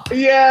Pop.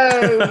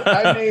 Yes.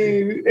 I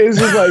mean, it's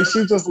just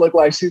she just looked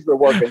like she's been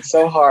working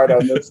so hard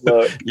on this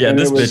look. Yeah,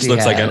 this bitch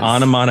looks like an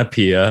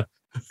onomatopoeia.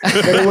 But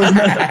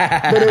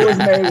it was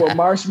made with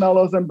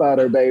marshmallows and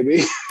butter,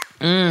 baby.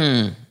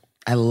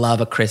 I love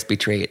a crispy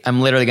treat.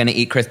 I'm literally going to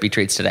eat crispy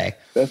treats today.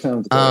 That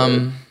sounds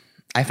good.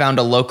 I found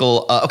a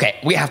local. Okay,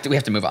 we have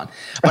to move on.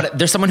 But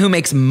there's someone who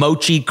makes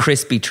mochi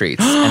crispy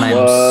treats, and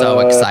I'm so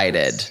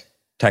excited.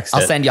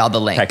 I'll send y'all the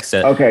link. Text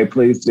it. Okay,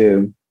 please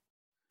do.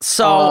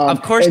 So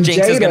of course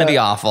Jinx is going to be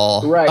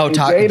awful. Right. Oh,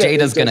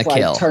 Jada's going to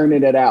kill.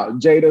 Turning it out.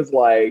 Jada's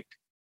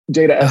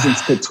Jada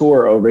Essence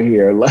Couture over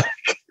here.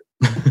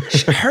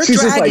 Her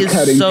drag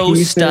is so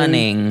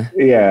stunning.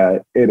 Yeah,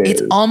 it is.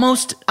 It's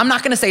almost, I'm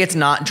not going to say it's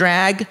not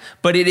drag,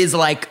 but it is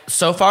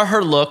so far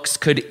her looks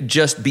could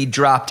just be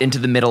dropped into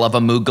the middle of a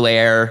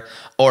Mugler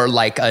or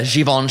a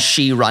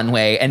Givenchy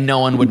runway and no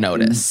one would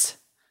notice.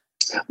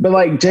 But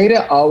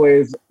Jada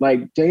always,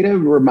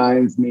 Jada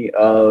reminds me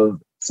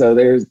of, so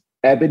there's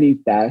Ebony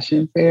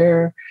Fashion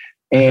Fair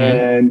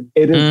and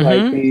it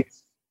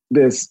is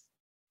this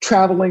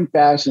traveling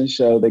fashion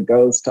show that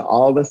goes to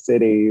all the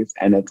cities,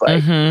 and it's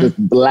like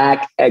just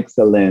Black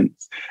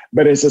excellence,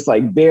 but it's just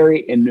like very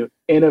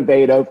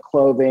innovative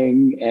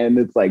clothing, and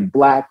it's like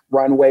Black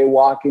runway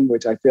walking,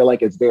 which I feel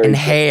like is very in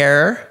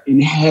hair.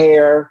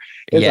 It's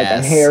like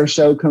a hair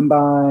show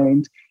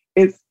combined.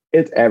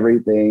 It's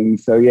everything.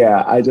 So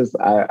yeah,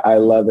 I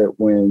love it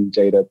when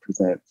Jada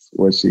presents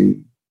what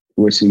she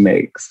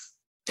makes.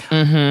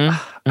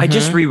 I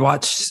just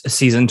rewatched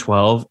season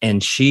 12,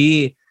 and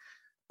she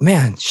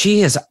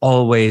has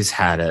always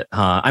had it,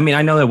 huh? I mean,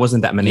 I know it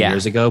wasn't that many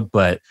years ago,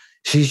 but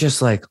she's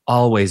just like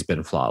always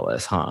been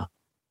flawless, huh?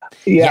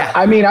 Yeah.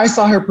 I mean, I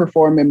saw her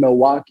perform in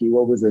Milwaukee.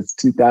 What was it,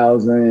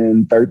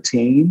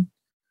 2013?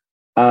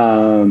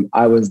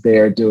 I was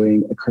there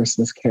doing A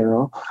Christmas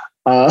Carol.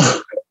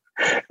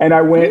 And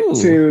I went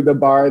to the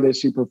bar that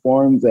she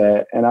performs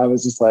at, and I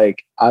was just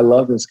like, I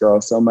love this girl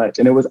so much.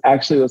 And it was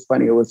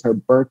funny. It was her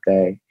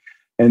birthday.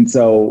 And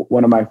so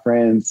one of my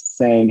friends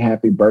sang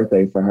happy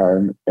birthday for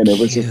her. And it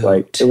was just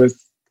like, it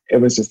was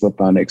just a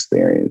fun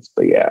experience.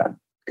 But yeah,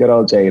 good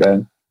old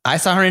Jada. I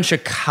saw her in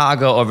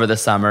Chicago over the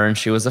summer, and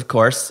she was, of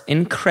course,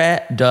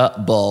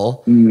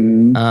 incredible.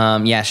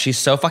 Yeah, she's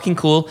so fucking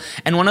cool.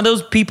 And one of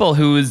those people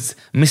who's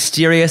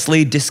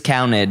mysteriously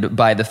discounted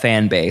by the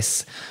fan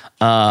base.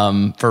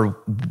 For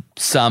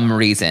some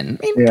reason,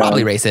 I mean,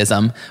 probably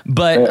racism,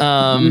 but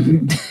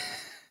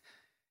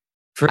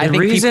for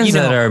reasons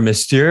that are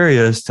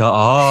mysterious to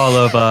all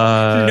of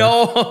us.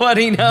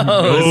 Nobody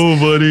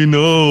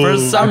knows. For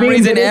some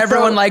reason,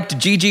 everyone liked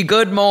Gigi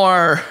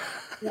Goodmore.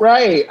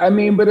 Right. I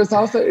mean, but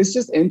it's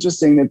just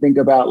interesting to think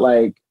about,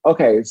 like,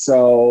 okay,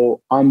 so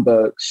on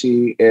book,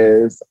 she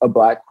is a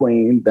Black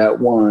queen that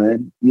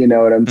won, you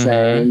know what I'm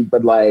saying?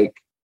 But like,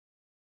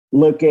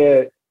 look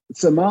at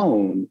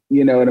Simone,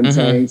 you know what I'm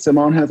saying?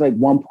 Simone has like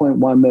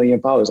 1.1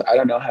 million followers. I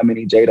don't know how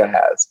many Jada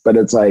has, but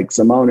it's like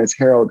Simone is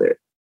heralded,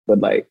 but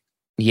like,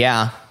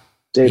 Jada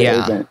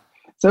isn't.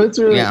 So it's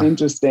really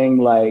interesting.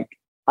 Like,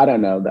 I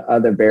don't know, the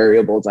other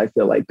variables I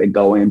feel like they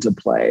go into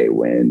play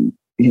when,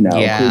 you know,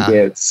 who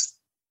gets,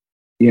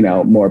 you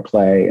know, more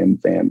play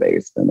and fan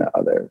base than the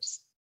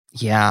others.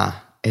 Yeah,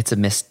 it's a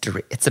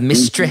mystery. It's a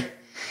mystery.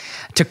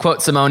 To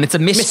quote Simone, it's a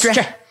mystery.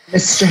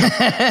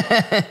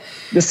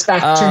 This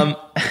factor.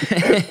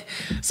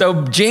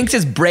 So Jinx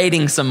is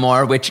braiding some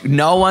more, which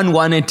no one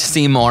wanted to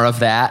see more of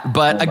that.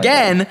 But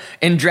again,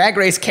 in Drag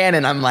Race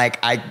canon, I'm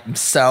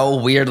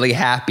so weirdly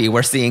happy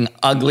we're seeing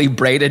ugly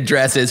braided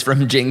dresses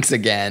from Jinx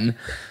again.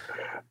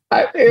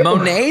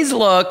 Monet's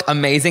look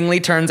amazingly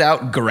turns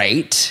out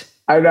great.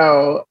 I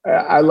know.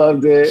 I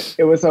loved it.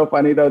 It was so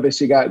funny, though, that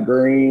she got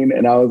green.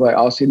 And I was like,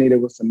 all she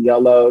needed was some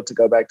yellow to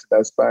go back to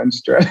that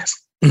sponge dress.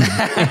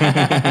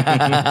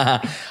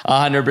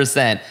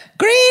 100%.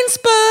 Green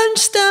sponge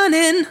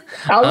stunning.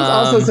 I was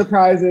also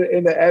surprised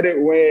in the edit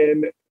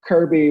when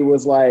Kirby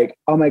was like,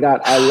 oh my God,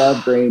 I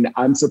love green.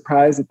 I'm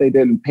surprised that they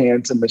didn't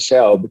pan to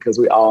Michelle, because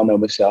we all know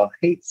Michelle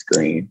hates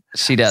green.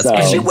 She does. So,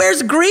 and she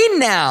wears green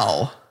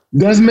now.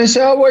 Does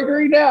Michelle wear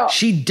green now?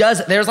 She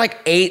does. There's like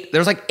eight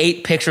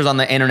pictures on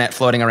the internet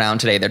floating around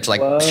today. That's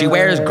like, she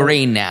wears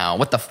green now.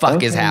 What the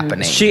fuck is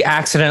happening? She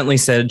accidentally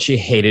said she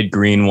hated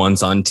green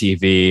once on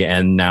TV,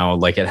 and now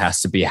like it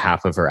has to be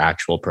half of her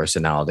actual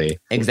personality.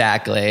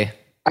 Exactly.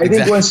 I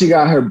think once she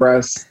got her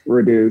breasts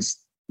reduced,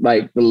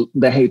 like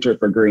the hatred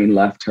for green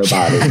left her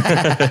body.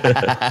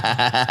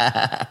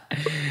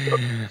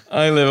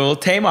 Well,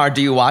 Tamar,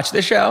 do you watch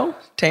the show?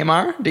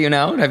 Tamar, do you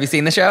know? Have you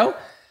seen the show?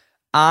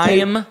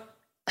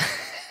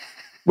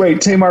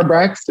 Wait, Tamar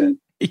Braxton?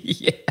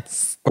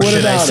 Yes. Or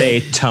should I say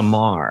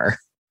Tamar?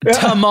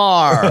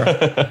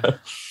 Tamar.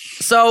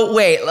 So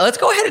wait, let's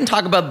go ahead and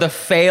talk about the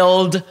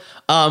failed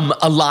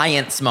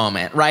alliance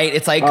moment, right?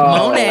 It's like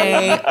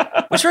Monet,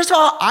 which first of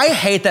all, I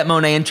hate that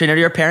Monet and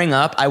Trinity are pairing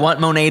up. I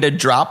want Monet to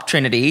drop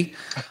Trinity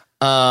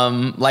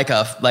like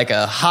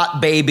a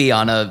hot baby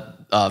on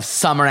a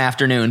summer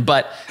afternoon.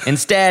 But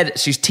instead,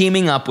 she's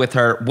teaming up with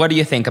her. What do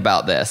you think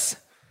about this?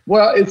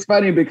 Well, it's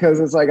funny because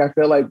it's like, I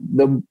feel like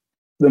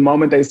the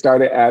moment they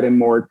started adding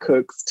more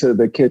cooks to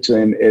the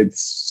kitchen, it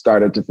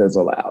started to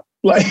fizzle out.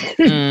 Like,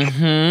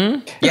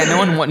 yeah,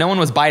 no one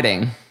was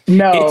biting.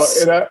 No,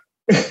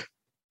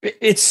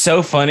 it's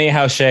so funny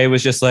how Shay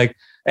was just like,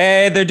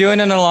 hey, they're doing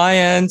an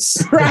alliance.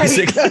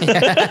 Right.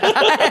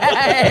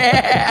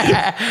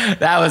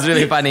 That was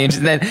really funny. And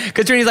then,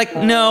 because Trinity's like,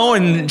 no.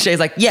 And Shay's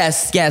like,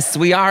 yes,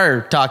 we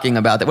are talking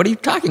about that. What are you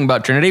talking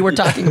about, Trinity? We're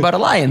talking about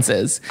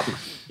alliances.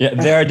 Yeah,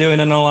 they're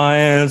doing an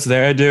alliance.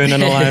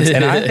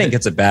 And I think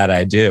it's a bad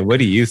idea. What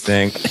do you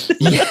think?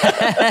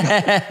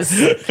 Yes.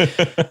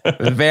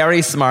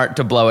 Very smart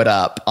to blow it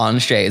up on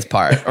Shay's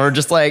part. Or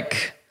just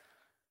like,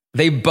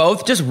 they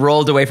both just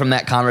rolled away from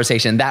that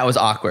conversation. That was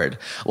awkward.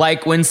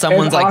 Like when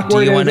someone's like,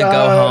 do you want to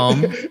go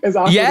home? As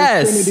awkward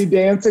as Trinity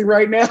dancing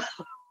right now.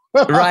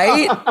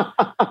 Right?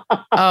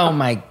 Oh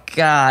my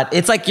God.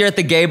 It's like you're at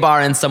the gay bar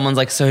and someone's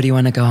like, so do you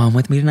want to go home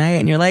with me tonight?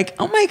 And you're like,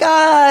 oh my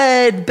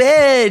God,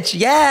 bitch.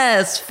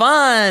 Yes,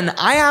 fun.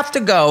 I have to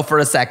go for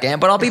a second,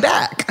 but I'll be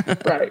back.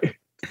 Right.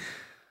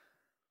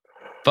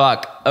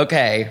 Fuck.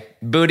 Okay.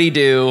 Booty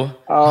do.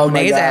 Oh my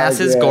Monet's God, ass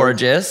is yes.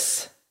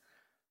 gorgeous.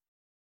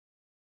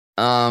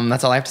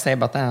 That's all I have to say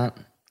about that.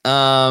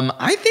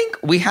 I think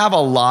we have a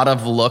lot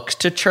of looks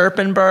to chirp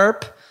and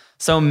burp.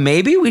 So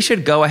maybe we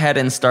should go ahead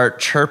and start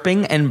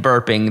chirping and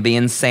burping the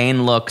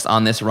insane looks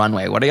on this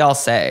runway. What do y'all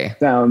say?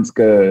 Sounds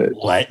good.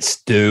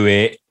 Let's do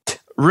it.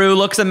 Rue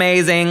looks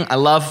amazing.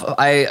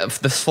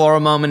 The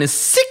floral moment is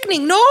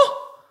sickening, no?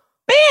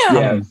 Bam!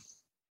 Yes.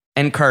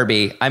 And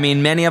Kirby. I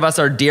mean, many of us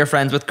are dear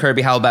friends with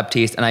Kirby Howell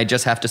Baptiste, and I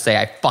just have to say,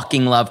 I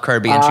fucking love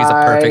Kirby, and she's a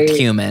perfect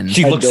human.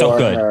 She looks so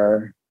good.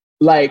 Her.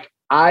 Like,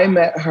 I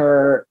met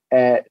her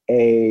at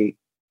a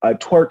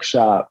twerk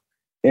shop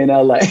in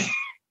LA.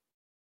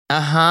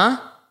 Uh-huh.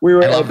 We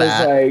were I at love this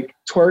that. like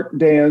twerk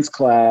dance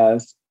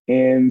class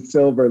in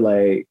Silver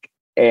Lake,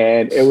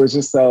 and it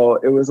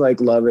was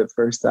like love at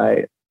first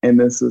sight. And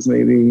this was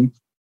maybe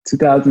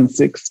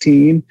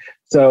 2016.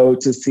 So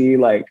to see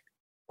like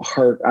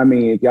her, I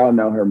mean, y'all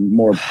know her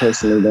more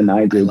personally than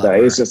I do, but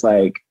it's just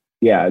like,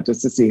 yeah,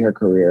 just to see her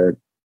career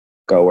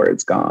go where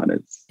it's gone.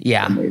 It's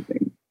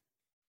amazing.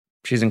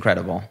 She's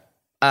incredible.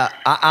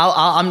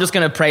 I'm just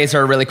going to praise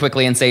her really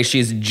quickly and say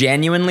she's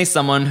genuinely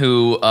someone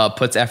who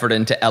puts effort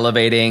into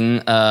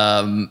elevating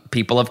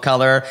people of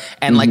color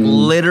and like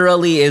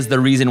literally is the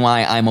reason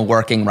why I'm a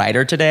working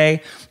writer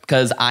today.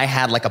 Because I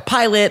had like a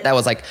pilot that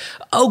was like,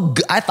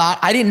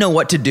 I didn't know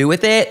what to do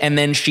with it. And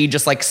then she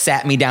just like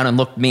sat me down and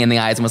looked me in the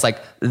eyes and was like,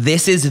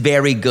 this is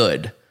very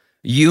good.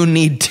 You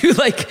need to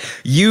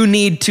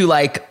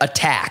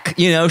attack,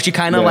 you know, she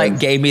kind of like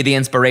gave me the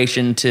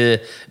inspiration to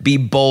be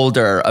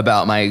bolder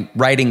about my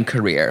writing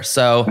career.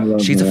 So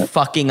she's a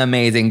fucking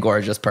amazing,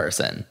 gorgeous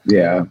person.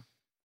 Yeah.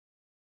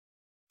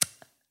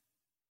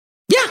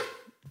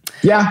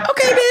 Yeah.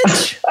 Okay,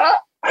 bitch.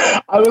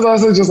 I was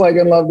also just like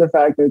in love the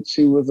fact that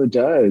she was a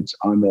judge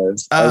on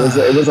this.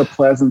 It was a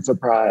pleasant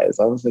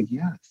surprise. I was like,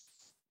 yes.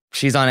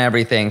 She's on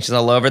everything. She's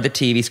all over the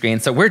TV screen.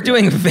 So we're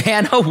doing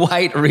Vanna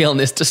White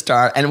Realness to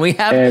start, and we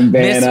have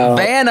Miss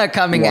Vanna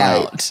coming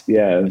out.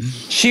 Yes.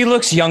 She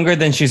looks younger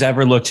than she's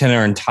ever looked in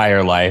her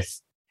entire life.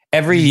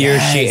 Every year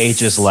she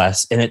ages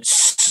less, and it's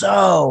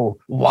so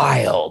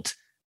wild.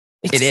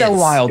 It's so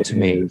wild to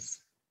me.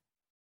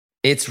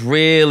 It's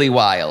really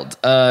wild.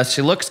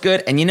 She looks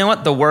good, and you know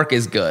what? The work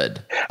is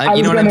good.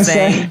 You know what I'm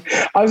saying?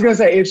 I was going to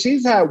say, if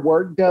she's had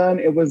work done,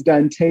 it was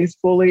done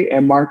tastefully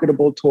and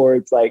marketable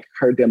towards like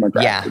her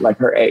demographic, like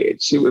her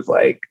age. She was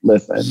like,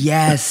 listen.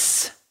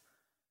 Yes.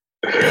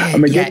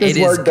 I'm going to get this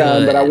work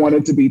done, but I want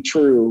it to be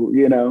true,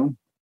 you know?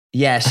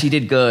 Yeah, she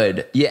did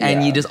good. Yeah,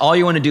 and all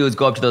you want to do is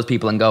go up to those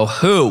people and go,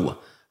 who?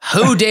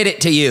 Who did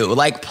it to you?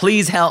 Like,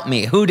 please help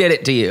me. Who did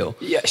it to you?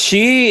 Yeah,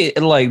 she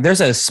like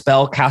there's a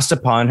spell cast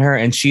upon her,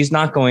 and she's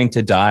not going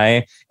to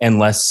die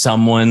unless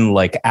someone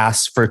like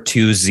asks for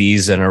 2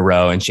 Z's in a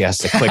row, and she has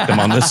to click them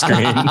on the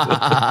screen.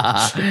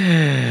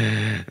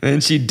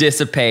 And she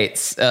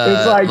dissipates.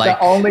 It's like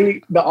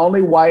the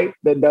only white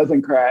that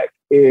doesn't crack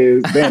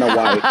is Vanna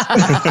White.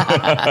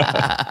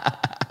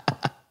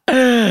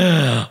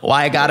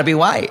 Why I gotta be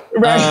white?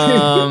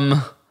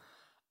 Right.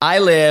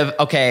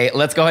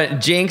 Let's go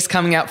ahead. Jinx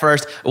coming out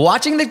first.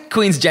 Watching the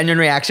Queen's genuine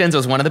reactions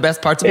was one of the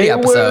best parts of the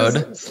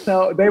episode.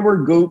 So they were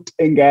gooped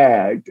and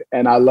gagged,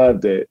 and I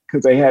loved it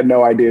because they had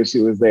no idea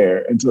she was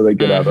there until they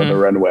get out on the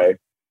runway.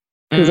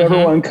 Because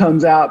everyone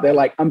comes out, they're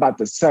like, I'm about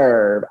to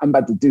serve. I'm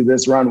about to do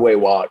this runway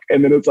walk.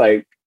 And then it's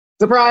like,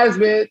 surprise,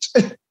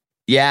 bitch.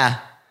 Yeah.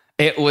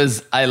 It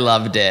was, I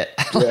loved it.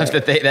 I loved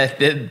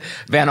that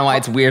Vanna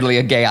White's weirdly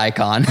a gay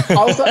icon.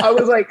 Also, I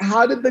was like,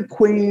 how did the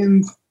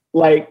queens,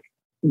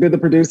 did the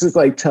producers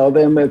tell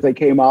them as they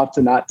came off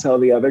to not tell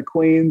the other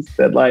queens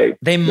that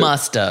they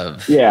must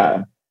have.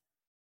 Yeah.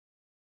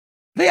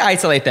 They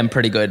isolate them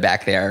pretty good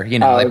back there. You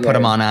know, put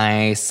them on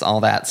ice, all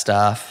that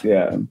stuff.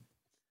 Yeah.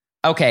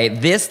 Okay.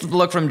 This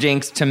look from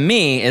Jinx to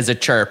me is a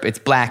chirp. It's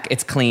black.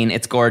 It's clean.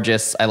 It's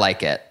gorgeous. I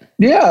like it.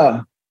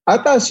 Yeah. I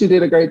thought she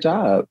did a great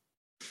job.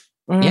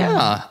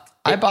 Yeah.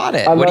 I bought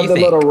it. I what love do you the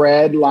think? little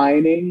red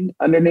lining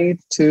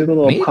underneath too. The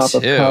little pop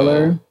of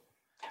color.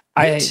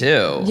 Me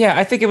too. Yeah,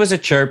 I think it was a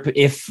chirp.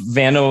 If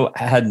Vanna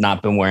had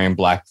not been wearing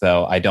black,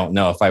 though, I don't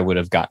know if I would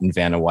have gotten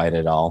Vanna White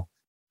at all.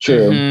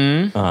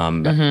 True.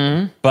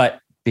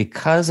 But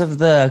because of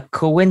the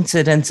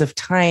coincidence of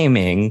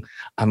timing,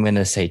 I'm going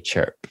to say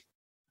chirp.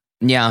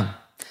 Yeah.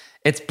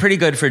 It's pretty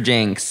good for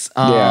Jinx.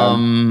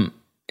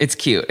 It's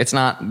cute. It's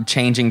not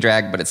changing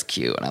drag, but it's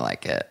cute, and I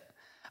like it.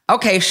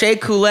 Okay, Shea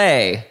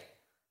Coulee.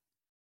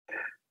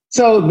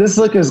 So this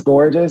look is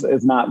gorgeous.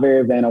 It's not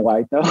very Vanna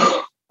White,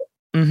 though.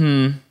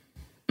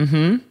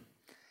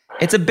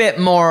 It's a bit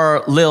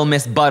more Lil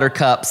Miss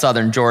Buttercup,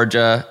 Southern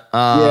Georgia.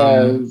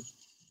 Yes.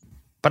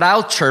 But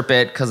I'll chirp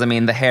it because, I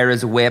mean, the hair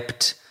is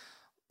whipped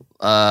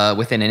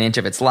within an inch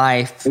of its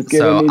life. It's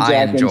giving so me I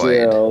Jack enjoyed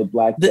and Jill,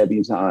 Black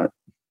Debutante.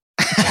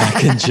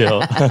 Jack and Jill.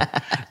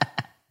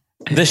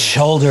 The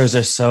shoulders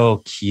are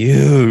so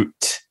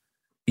cute.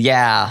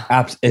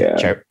 Yeah.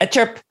 Chirp. A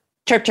chirp.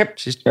 Chirp, chirp.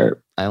 She's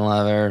chirp. I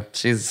love her.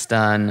 She's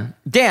done.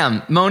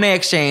 Damn, Monet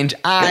Exchange.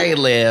 I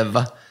live.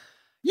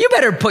 You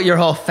better put your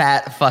whole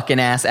fat fucking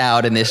ass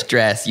out in this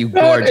dress, you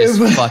gorgeous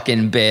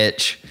fucking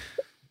bitch.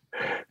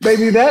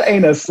 Baby, that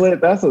ain't a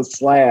slit. That's a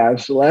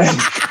slash. Like,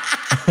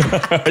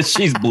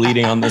 she's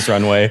bleeding on this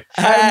runway.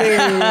 I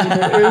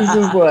mean, it's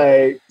just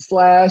like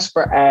slash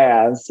for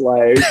ass.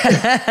 Like,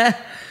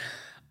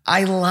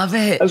 I love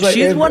it. Like,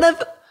 she's one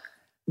of.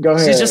 Go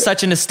ahead. She's just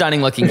such a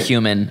stunning looking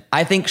human.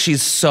 I think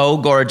she's so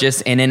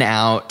gorgeous in and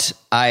out.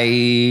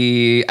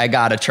 I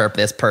gotta chirp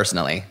this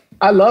personally.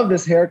 I love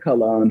this hair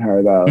color on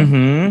her though.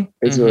 Mm-hmm.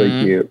 It's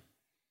really cute.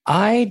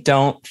 I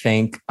don't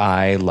think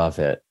I love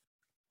it.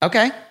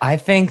 Okay. I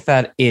think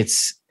that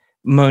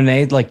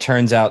Monet like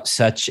turns out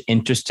such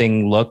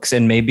interesting looks,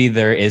 and maybe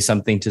there is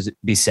something to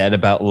be said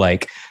about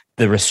like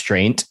the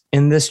restraint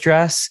in this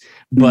dress,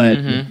 but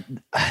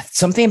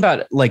something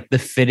about like the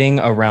fitting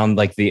around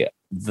like the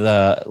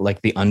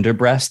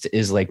underbreast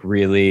is like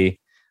really,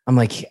 I'm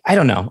like, I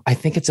don't know. I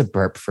think it's a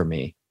burp for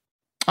me.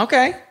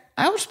 Okay.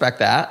 I respect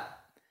that.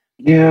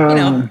 Yeah. You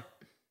know.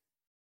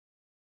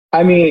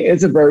 I mean,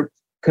 it's a burp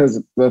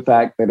because the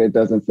fact that it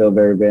doesn't feel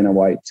very Vanna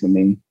White to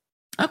me.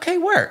 Okay,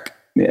 work.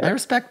 Yeah. I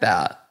respect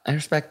that.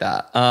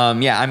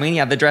 Yeah, I mean,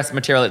 yeah, the dress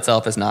material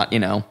itself is not,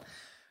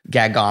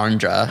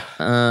 Gagandra.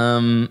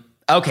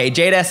 Okay,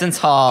 Jade Essence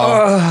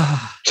Hall.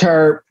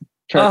 Chirp.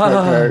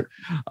 It's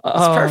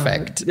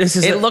perfect.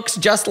 It looks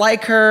just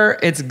like her.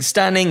 It's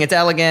stunning. It's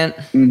elegant.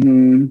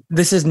 Mm-hmm.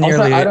 This is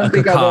nearly also, I don't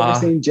think I've ever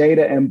seen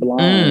Jada in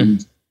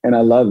blonde, and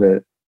I love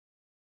it.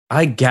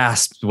 I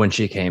gasped when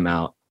she came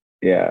out.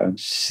 Yeah.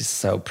 She's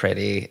so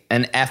pretty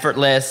and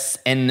effortless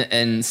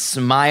and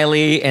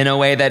smiley in a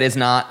way that is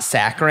not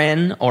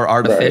saccharine or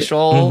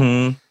artificial.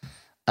 Right.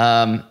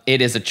 Mm-hmm.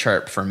 It is a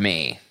chirp for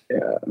me.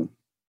 Yeah.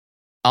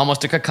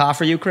 Almost a caca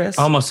for you, Chris?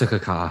 Almost a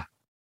caca.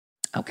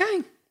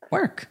 Okay.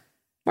 Work.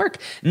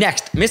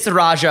 Next, Miss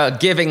Raja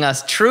giving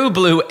us true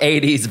blue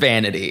 80s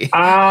vanity.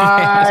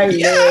 I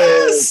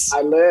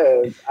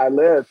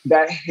live.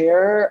 That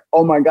hair,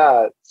 oh my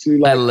God. She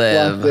like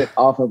fluffed it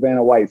off of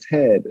Vanna White's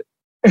head.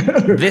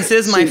 This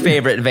is my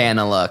favorite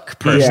Vanna look,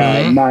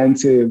 personally. Yeah, mine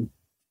too.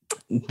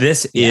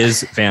 This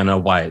is Vanna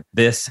White.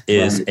 This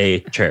is a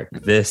chirp.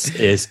 This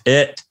is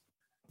it.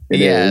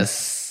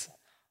 Yes.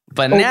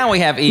 But now we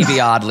have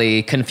Evie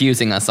Oddly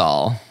confusing us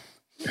all.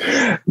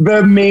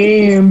 The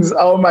memes.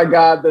 Oh my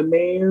God. The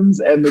memes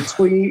and the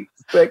tweets.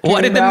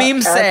 What did the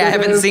memes say? I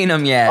haven't seen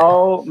them yet.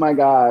 Oh my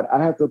God.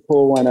 I have to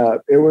pull one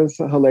up. It was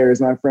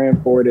hilarious. My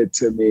friend forwarded it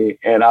to me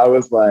and I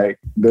was like,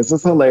 this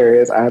is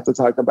hilarious. I have to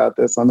talk about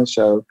this on the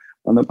show,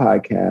 on the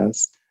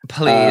podcast.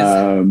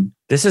 Please.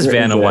 This is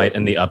Vanna White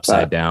in the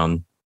upside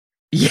down.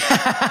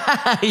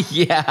 Yeah.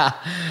 Yeah.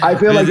 I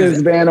feel like it's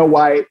Vanna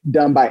White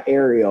done by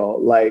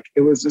Ariel. Like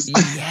it was just.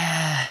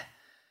 Yeah.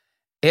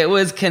 It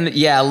was,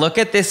 look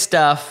at this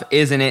stuff.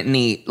 Isn't it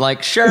neat?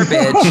 Like, sure,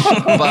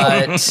 bitch,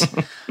 but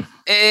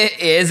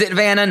is it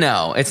Vanna?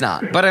 No, it's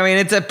not. But I mean,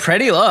 it's a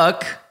pretty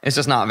look. It's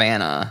just not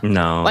Vanna.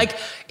 No. Like,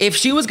 if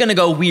she was going to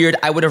go weird,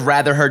 I would have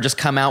rather her just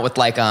come out with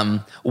like,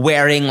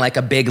 wearing like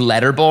a big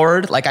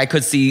letterboard. Like I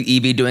could see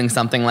Evie doing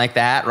something like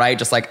that, right?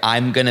 Just like,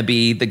 I'm going to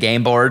be the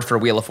game board for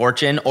Wheel of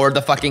Fortune or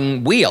the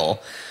fucking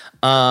wheel.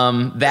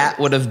 That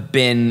would have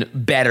been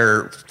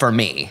better for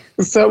me.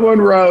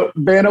 Someone wrote,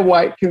 Vanna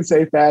White can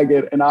say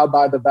faggot and I'll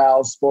buy the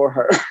vowels for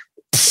her.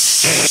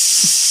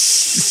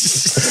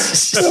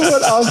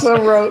 Someone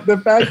also wrote, the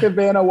fact that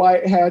Vanna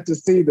White had to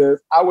see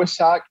this, I was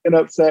shocked and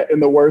upset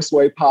in the worst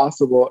way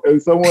possible. And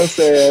someone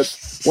said,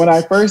 when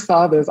I first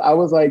saw this, I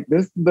was like,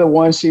 this is the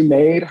one she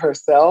made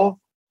herself.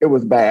 It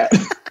was bad.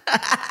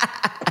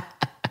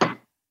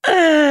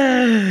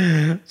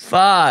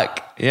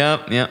 Fuck.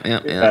 Yep.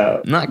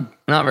 Yeah.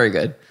 Not very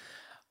good.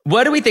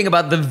 What do we think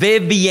about the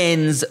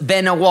Vivien's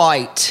Vanna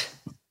White?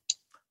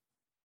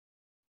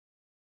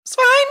 It's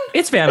fine.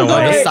 It's Vanna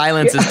White. The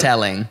silence is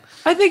telling.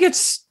 I think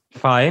it's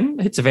fine.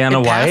 It's Vanna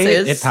White.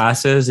 It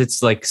passes.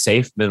 It's like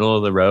safe, middle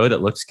of the road. It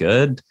looks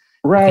good.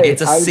 Right.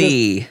 It's a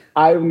C.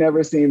 I've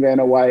never seen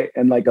Vanna White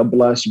in like a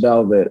blush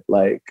velvet.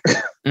 Like.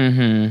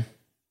 Mm-hmm.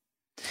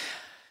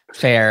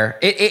 Fair.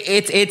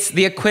 It's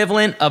the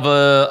equivalent of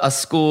a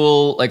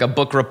school, like a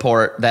book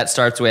report that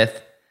starts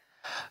with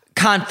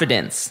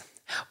confidence.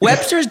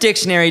 Webster's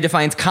dictionary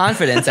defines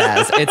confidence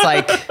as it's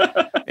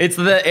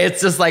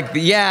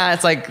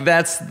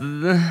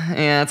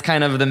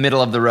kind of the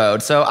middle of the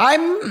road. So I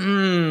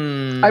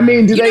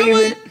mean, do they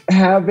even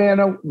have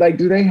Vanna? Like,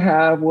 do they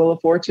have Wheel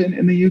of Fortune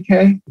in the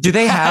UK? Do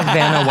they have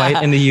Vanna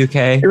White in the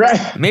UK?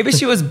 Right. Maybe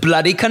she was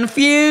bloody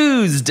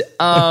confused.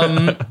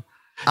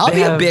 I'll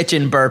be a bitch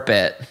and burp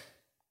it.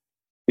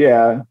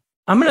 Yeah.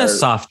 I'm going to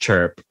soft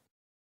chirp.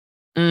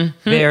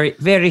 Mm-hmm. Very,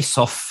 very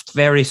soft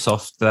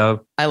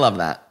though. I love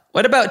that.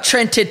 What about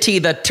Trinity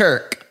the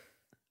Turk?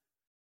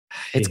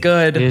 It's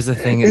good. Here's the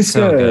thing. It's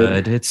so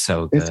good. It's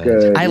so good. It's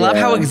good. I love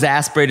how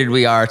exasperated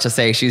we are to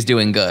say she's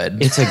doing good.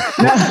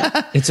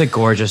 It's a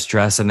gorgeous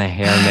dress and the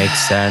hair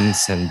makes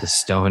sense and the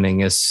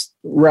stoning is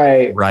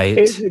right.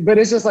 But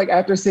it's just like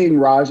after seeing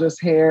Raja's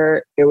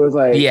hair, it was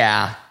like,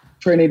 yeah,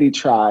 Trinity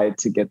tried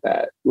to get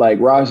that. Like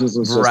Raja's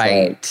was just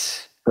right. like,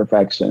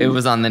 perfection. It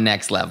was on the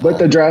next level. But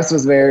the dress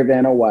was very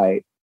Vanna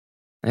White.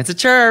 It's a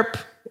chirp.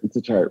 It's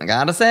a chirp. I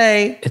gotta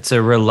say. It's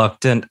a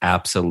reluctant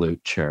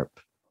absolute chirp.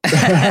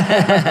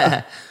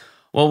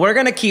 Well, we're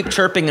going to keep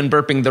chirping and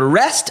burping the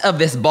rest of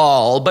this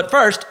ball. But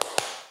first,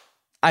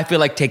 I feel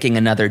like taking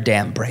another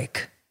damn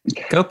break.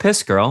 Go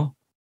piss, girl.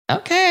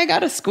 Okay, I got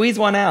to squeeze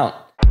one out.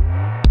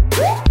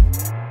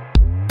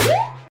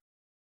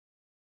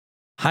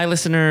 Hi,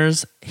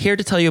 listeners. Here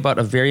to tell you about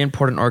a very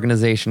important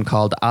organization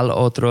called Al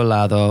Otro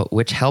Lado,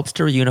 which helps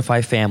to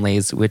reunify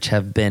families which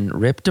have been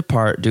ripped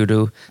apart due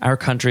to our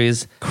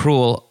country's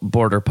cruel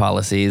border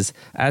policies.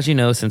 As you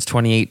know, since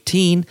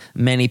 2018,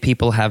 many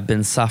people have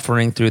been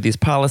suffering through these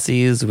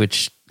policies,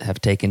 which have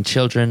taken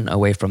children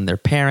away from their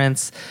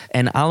parents.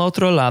 And Al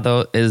Otro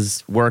Lado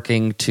is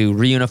working to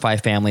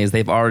reunify families.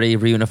 They've already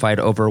reunified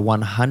over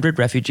 100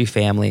 refugee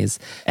families,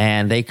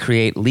 and they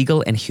create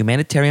legal and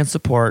humanitarian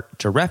support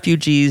to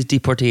refugees,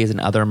 deportees, and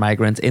other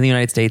migrants in the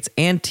United States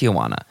and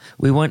Tijuana.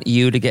 We want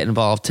you to get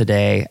involved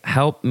today.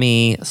 Help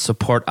me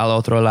support Al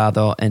Otro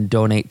Lado and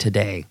donate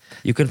today.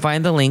 You can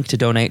find the link to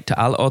donate to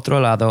Al Otro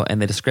Lado in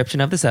the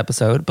description of this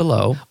episode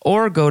below,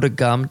 or go to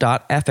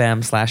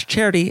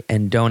gum.fm/charity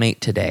and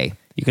donate today.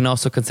 You can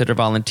also consider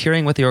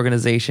volunteering with the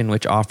organization,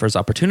 which offers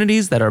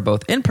opportunities that are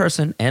both in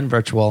person and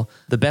virtual.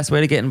 The best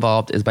way to get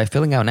involved is by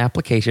filling out an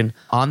application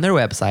on their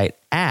website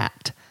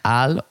at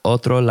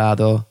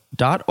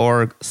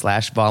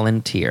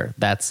alotrolado.org/volunteer.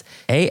 That's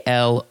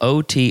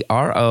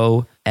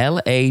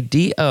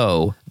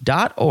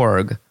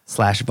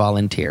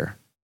ALOTROLADO.org/volunteer.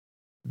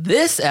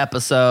 This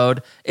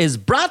episode is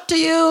brought to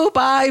you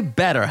by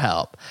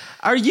BetterHelp.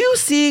 Are you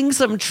seeing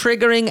some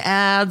triggering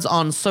ads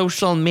on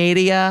social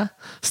media?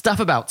 Stuff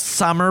about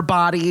summer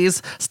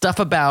bodies, stuff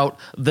about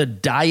the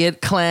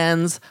diet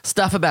cleanse,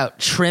 stuff about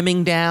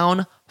trimming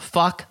down?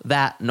 Fuck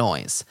that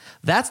noise.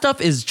 That stuff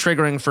is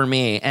triggering for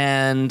me,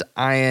 and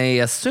I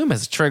assume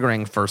it's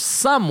triggering for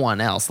someone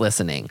else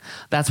listening.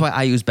 That's why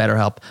I use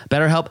BetterHelp.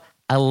 BetterHelp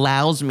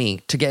allows me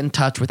to get in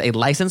touch with a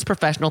licensed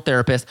professional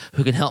therapist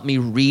who can help me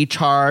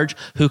recharge,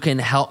 who can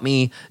help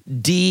me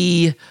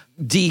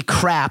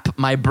decrap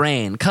my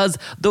brain, because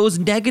those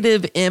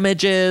negative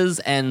images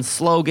and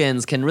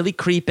slogans can really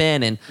creep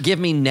in and give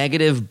me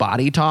negative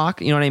body talk.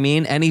 You know what I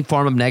mean? Any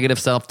form of negative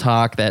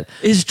self-talk that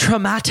is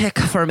traumatic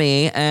for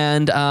me.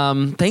 And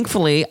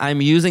thankfully,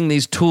 I'm using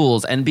these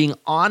tools and being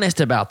honest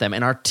about them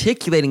and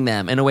articulating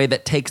them in a way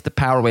that takes the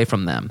power away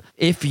from them.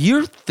 If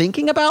you're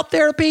thinking about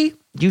therapy,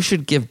 you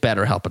should give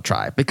BetterHelp a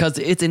try, because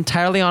it's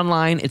entirely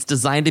online. It's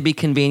designed to be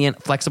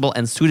convenient, flexible,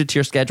 and suited to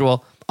your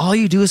schedule. All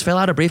you do is fill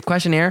out a brief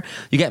questionnaire.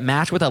 You get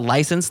matched with a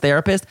licensed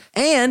therapist,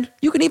 and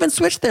you can even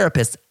switch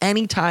therapists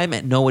anytime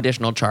at no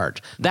additional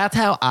charge. That's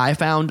how I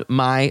found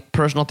my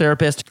personal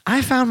therapist.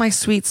 I found my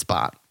sweet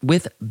spot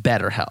with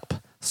BetterHelp.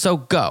 So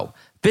go.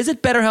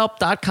 Visit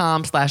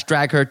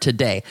BetterHelp.com/dragher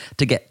today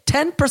to get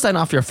 10%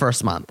 off your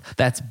first month.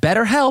 That's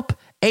BetterHelp,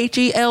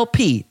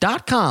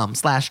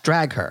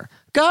 HELP.com/dragher.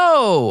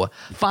 Go!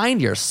 Find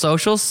your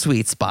social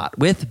sweet spot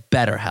with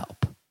BetterHelp.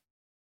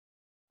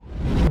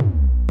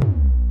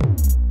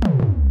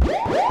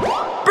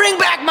 Bring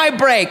back my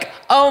break!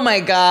 Oh my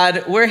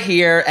God, we're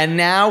here, and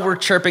now we're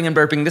chirping and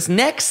burping this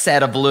next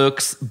set of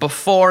looks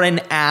before and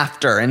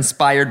after,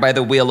 inspired by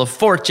the Wheel of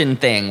Fortune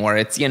thing, where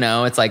it's, you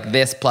know, it's like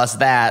this plus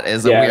that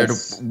is a weird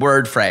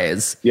word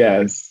phrase.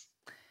 Yes.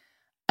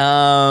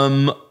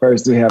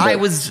 First we have I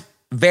was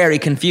very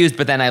confused,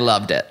 but then I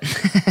loved it.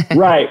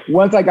 Right.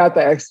 Once I got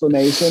the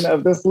explanation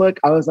of this look,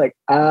 I was like,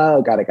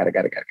 oh, got it.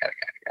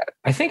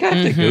 I think I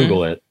have to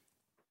Google it.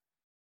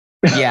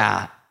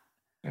 Yeah.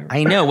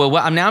 I know.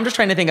 Well, now I'm just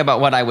trying to think about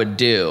what I would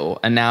do.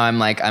 And now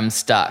I'm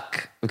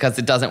stuck because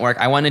it doesn't work.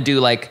 I want to do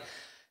like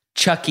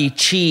Chuck E.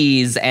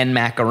 Cheese and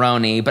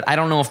macaroni, but I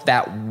don't know if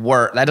that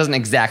works. That doesn't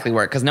exactly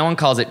work because no one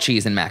calls it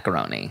cheese and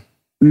macaroni.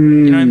 You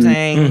know what I'm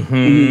saying?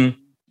 Mm-hmm.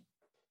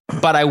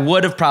 But I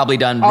would have probably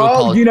done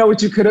RuPaul. RuPaul. You know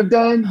what you could have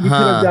done? You could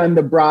have done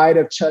The Bride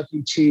of Chuck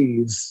E.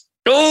 Cheese.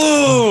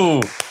 Ooh.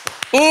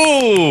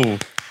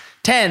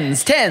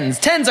 Tens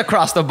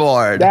across the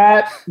board.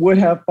 That would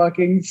have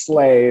fucking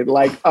slayed.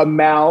 Like a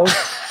mouse,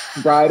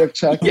 Bride of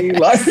Chucky.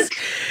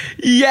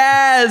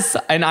 Yes.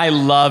 And I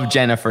love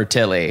Jennifer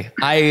Tilly.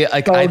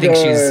 I think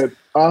she's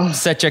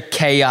such a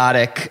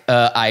chaotic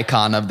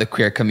icon of the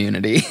queer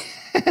community.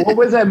 What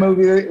was that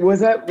movie?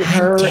 Was that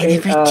her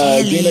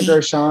and Gina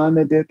Gershon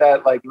that did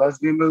that like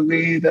lesbian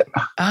movie?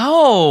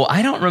 Oh,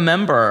 I don't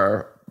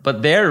remember.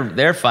 But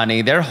they're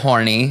funny. They're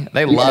horny.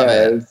 They love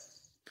it.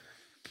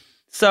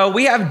 So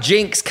we have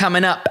Jinx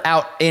coming up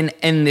out in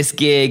this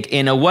gig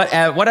in a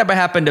Whatever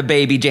Happened to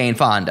Baby Jane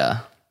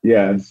Fonda.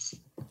 Yes.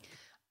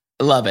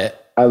 Love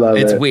it. I love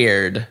it. It's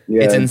weird.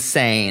 Yes. It's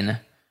insane.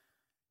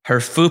 Her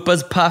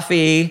fupa's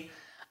puffy.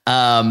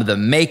 The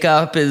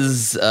makeup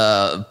is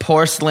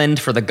porcelain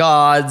for the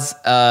gods.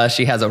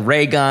 She has a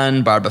ray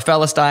gun,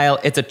 Barbafella style.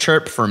 It's a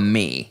chirp for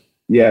me.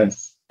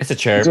 Yes. It's a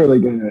chirp. It's really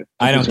good.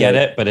 I don't get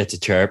it, but it's a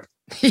chirp.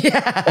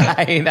 Yeah,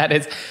 I mean,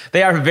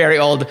 they are very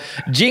old.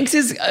 Jinx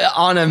is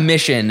on a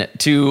mission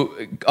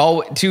to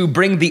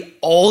bring the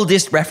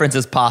oldest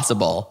references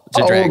possible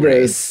to Drag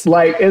Race.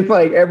 Like, it's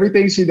like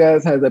everything she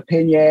does has a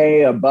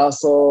pinye, a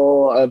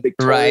bustle, a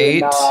Victorian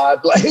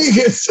nod. Like,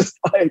 it's just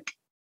like.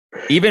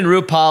 Even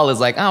RuPaul is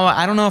like, oh,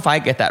 I don't know if I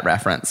get that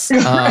reference.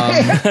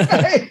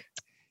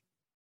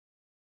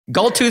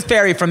 Gold Tooth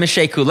Fairy from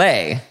Michelle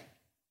Coulee.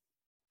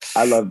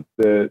 I love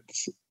it.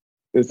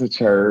 It's a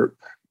chirp.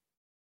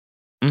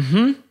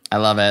 I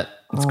love it.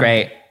 It's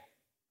great.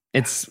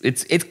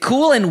 It's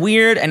cool and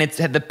weird, and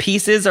the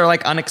pieces are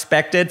like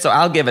unexpected. So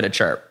I'll give it a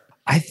chirp.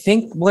 I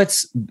think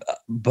what's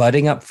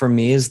budding up for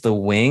me is the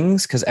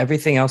wings, because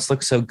everything else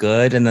looks so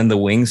good, and then the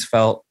wings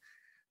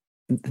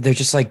they're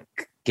just like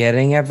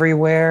getting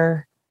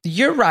everywhere.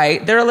 You're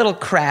right. They're a little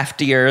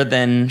craftier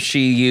than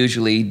she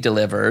usually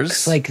delivers.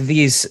 It's like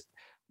these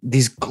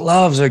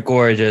gloves are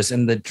gorgeous,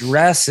 and the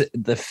dress,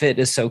 the fit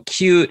is so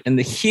cute, and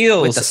the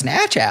heels with the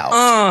snatch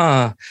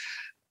out.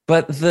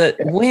 But the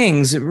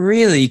wings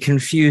really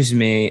confuse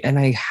me, and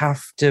I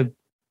have to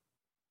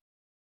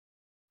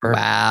burp.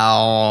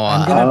 Wow.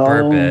 I'm gonna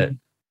burp it.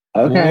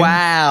 Okay.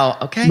 Wow.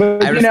 Okay.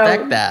 But, I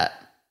respect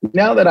that.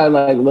 Now that I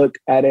like look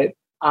at it,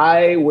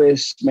 I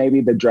wish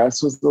maybe the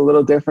dress was a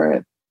little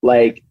different.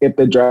 Like if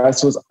the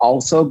dress was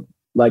also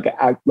like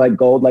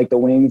gold, like the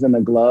wings and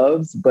the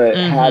gloves, but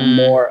had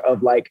more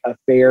of like a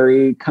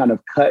fairy kind of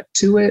cut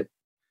to it.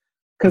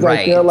 Because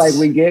I feel like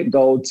we get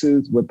Gold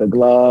Tooth with the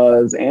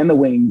gloves and the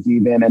wings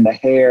even, and the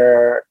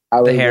hair.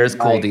 The hair is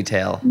cool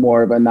detail.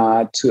 More of a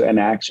nod to an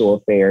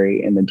actual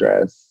fairy in the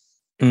dress.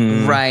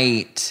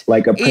 Right.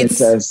 Like a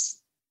princess,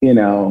 him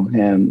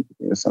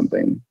or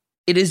something.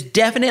 It is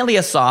definitely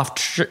a soft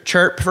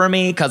chirp for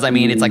me, because I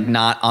mean, it's like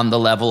not on the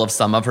level of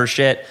some of her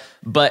shit,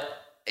 but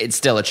it's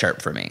still a chirp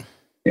for me.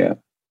 Yeah.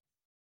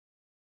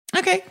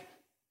 Okay,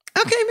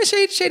 Miss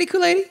Shady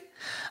Cool Lady.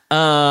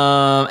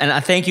 And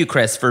I thank you,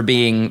 Chris, for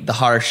being the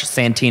harsh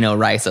Santino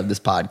Rice of this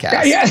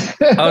podcast. Yeah.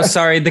 Oh,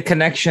 sorry, the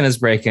connection is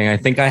breaking. I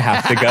think I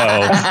have to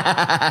go.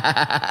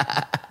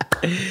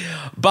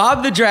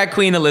 Bob the Drag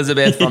Queen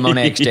Elizabeth from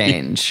Monet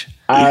Exchange.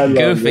 I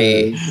love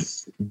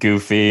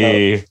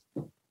Goofy.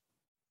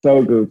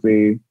 So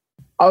goofy.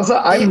 Also,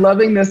 I'm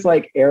loving this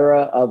like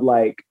era of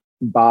like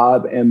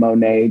Bob and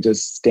Monet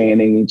just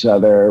standing each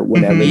other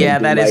whenever they do,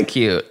 that like, is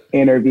cute.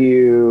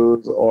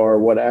 Interviews or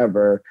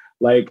whatever.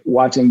 Like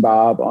watching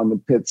Bob on the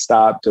pit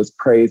stop, just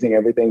praising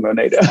everything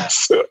Monet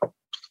does.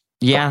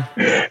 Yeah.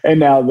 And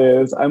now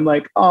this, I'm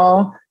like,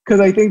 oh, because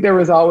I think there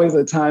was always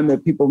a time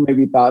that people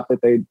maybe thought that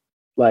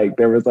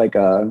there was like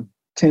a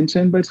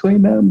tension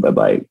between them, but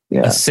like,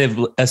 yeah. A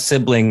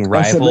sibling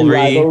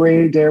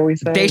rivalry, dare we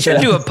say? They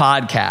should do a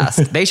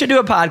podcast. They should do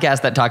a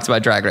podcast that talks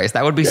about Drag Race.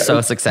 That would be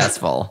so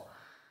successful.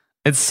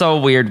 It's so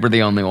weird we're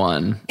the only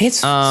one. It's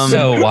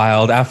so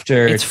wild.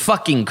 After it's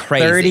fucking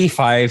crazy.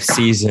 35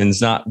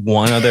 seasons, not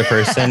one other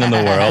person in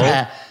the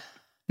world.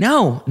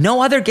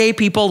 No other gay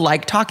people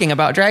like talking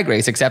about Drag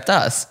Race except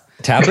us.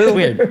 Taboo?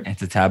 Weird.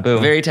 It's a taboo.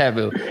 Very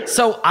taboo.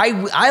 So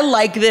I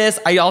like this.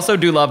 I also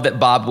do love that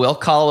Bob will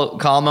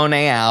call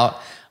Monet out.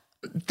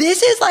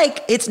 This is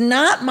like, it's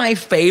not my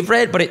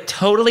favorite, but it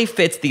totally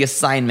fits the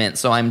assignment,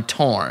 so I'm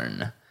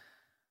torn.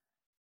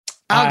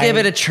 I'll give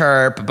it a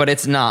chirp, but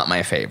it's not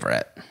my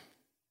favorite.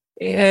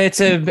 It's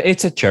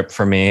a chirp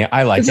for me.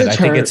 I like it. I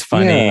think it's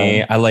funny.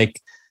 Yeah. I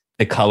like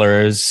the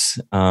colors.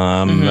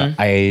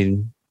 I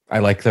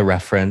like the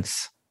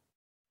reference.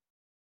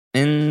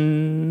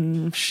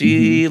 And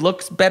she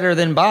looks better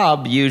than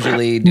Bob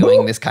usually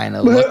doing this kind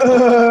of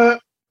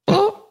look.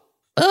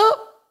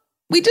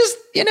 We just,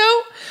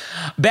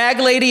 Bag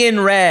Lady in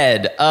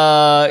Red,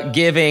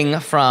 giving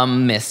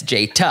from Miss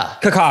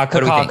Jada.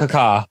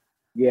 Caca.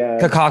 Yeah.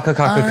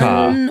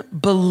 Caca.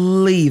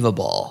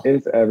 Unbelievable.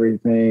 It's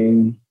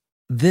everything.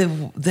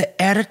 The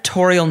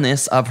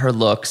editorialness of her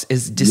looks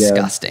is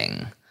disgusting.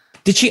 Yeah.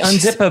 Did she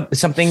unzip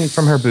something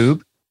from her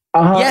boob?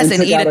 Yes,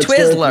 and eat a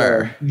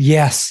Twizzler.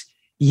 Yes.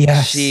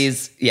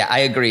 I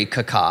agree.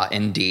 Caca,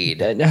 indeed.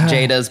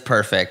 Jada's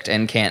perfect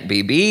and can't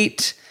be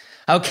beat.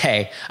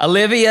 Okay,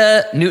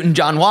 Olivia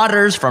Newton-John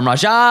Waters from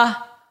Raja.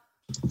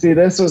 See,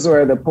 this was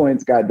where the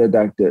points got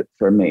deducted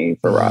for me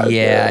for Raja.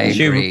 Yeah, I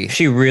agree.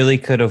 She really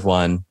could have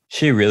won.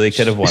 She really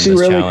could have won this challenge.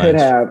 She really challenge. could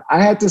have.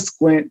 I had to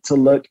squint to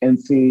look and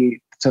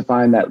see to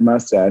find that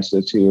mustache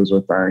that she was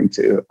referring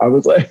to. I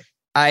was like,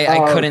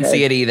 I couldn't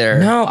see it either.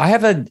 No, I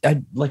have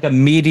a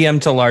medium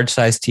to large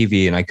size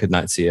TV and I could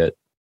not see it.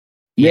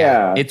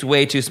 Yeah. It's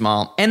way too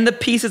small. And the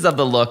pieces of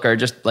the look are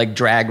just like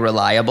drag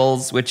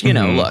reliables, which,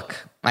 look,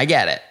 I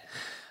get it.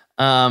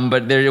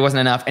 But there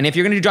wasn't enough. And if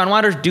you're going to do John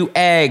Waters, do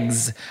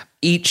eggs,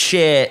 eat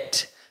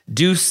shit,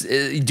 do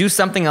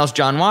something else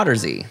John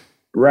Waters-y.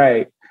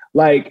 Right.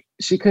 Like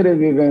she could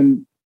have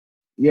even,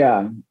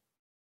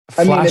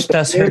 flashed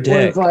us her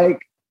dick. Was like,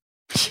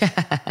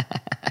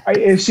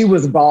 if she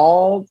was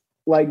bald,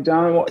 like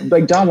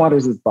John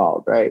Waters is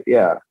bald, right?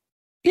 Yeah.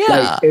 Yeah.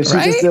 Like if she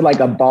just did like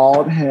a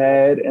bald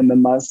head and the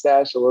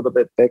mustache a little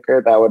bit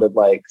thicker, that would have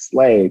like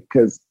slayed.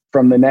 Because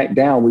from the neck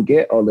down, we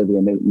get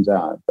Olivia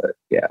Newton-John. But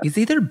yeah. He's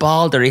either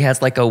bald or he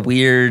has like a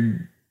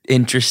weird,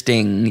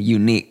 interesting,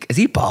 unique. Is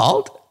he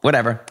bald?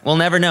 Whatever. We'll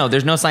never know.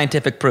 There's no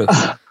scientific proof.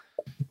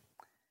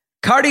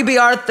 Cardi B.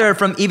 Arthur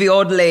from Evie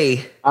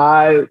Oddly.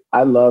 I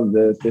love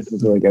this. This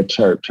is like a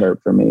chirp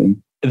for me.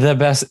 The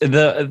best,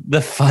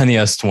 the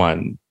funniest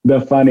one. The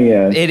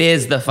funniest. It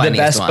is the funniest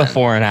The best one.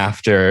 before and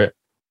after.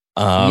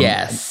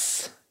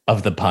 Yes.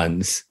 Of the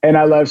puns. And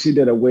I love she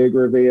did a wig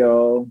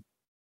reveal.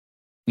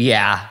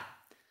 Yeah.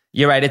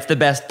 You're right. It's the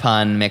best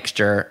pun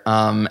mixture.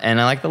 And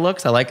I like the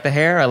looks. I like the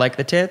hair. I like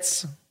the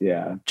tits.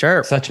 Yeah.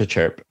 Chirp. Such a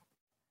chirp.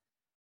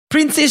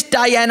 Princess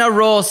Diana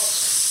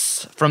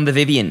Ross from the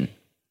Vivian.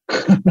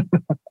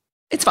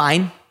 It's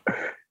fine.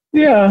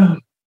 Yeah.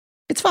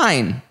 It's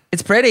fine.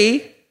 It's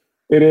pretty.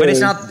 It is. But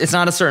it's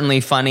not a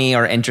certainly funny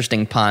or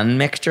interesting pun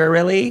mixture,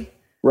 really.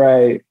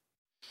 Right.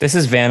 This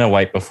is Vanna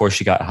White before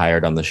she got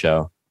hired on the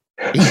show.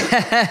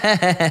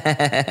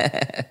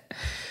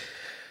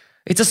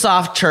 It's a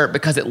soft chirp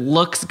because it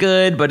looks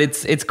good, but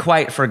it's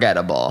quite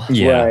forgettable.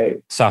 Yeah.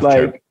 Right. Soft like,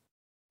 chirp.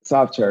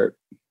 Soft chirp.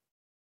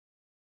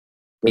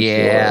 For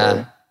Yeah.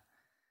 sure.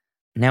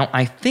 Now,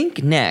 I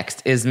think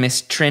next is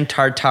Miss Trent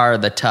Tartar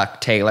the Tuck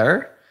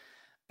Taylor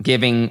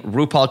giving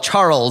RuPaul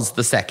Charles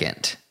II.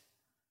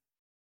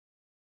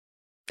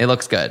 It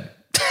looks good.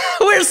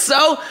 We're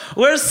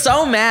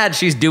so mad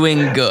she's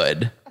doing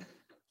good.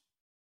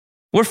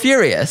 We're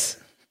furious.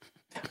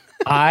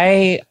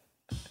 I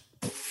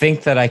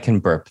think that I can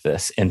burp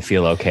this and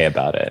feel okay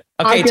about it.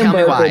 Okay, I can tell me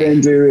burp why. it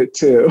and do it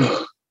too.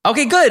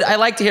 Okay, good. I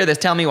like to hear this.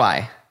 Tell me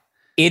why.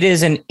 It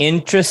is an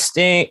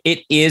interesting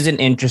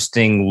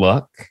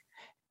look.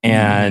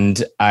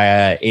 And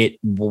I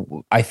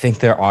think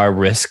there are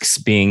risks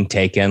being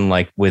taken,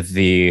 like with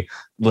the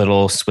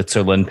little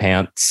Switzerland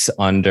pants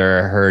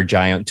under her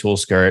giant tulle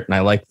skirt. And I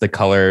like the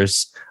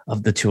colors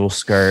of the tulle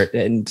skirt.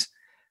 And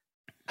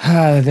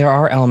there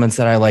are elements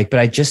that I like, but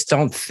I just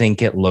don't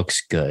think it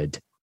looks good.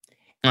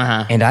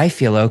 Uh-huh. And I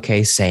feel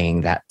okay saying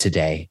that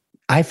today.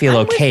 I feel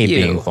I'm okay with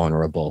you. being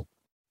vulnerable.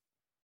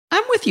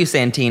 I'm with you,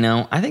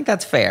 Santino. I think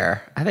that's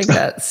fair. I think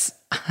that's...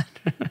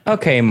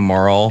 Okay,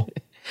 moral.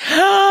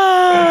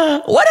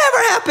 Whatever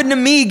happened to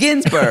me,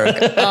 Ginsburg?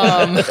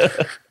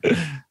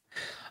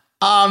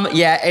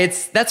 Yeah,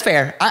 that's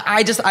fair.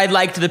 I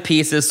liked the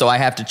pieces, so I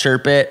have to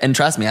chirp it. And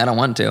trust me, I don't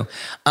want to.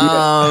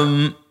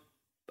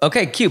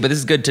 Okay, cute, but this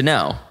is good to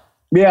know.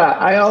 Yeah,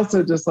 I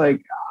also just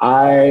like,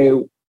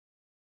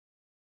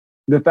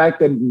 the fact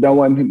that no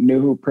one knew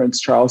who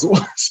Prince Charles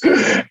was.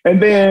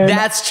 And then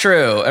That's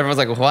true. Everyone's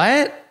like,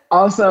 what?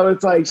 also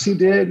it's like, she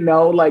did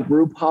know like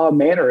RuPaul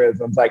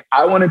mannerisms. Like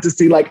I wanted to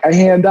see like a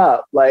hand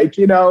up, like,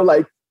 how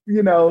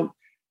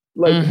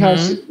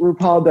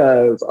RuPaul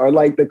does, or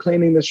like the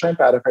cleaning the shrimp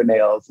out of her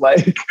nails.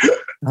 Like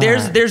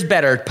There's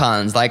better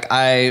puns. Like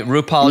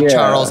RuPaul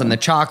Charles and the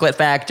Chocolate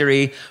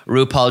Factory,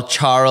 RuPaul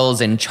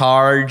Charles in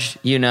Charge,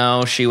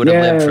 she would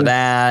have lived for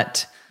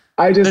that.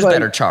 There's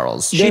better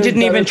Charles. She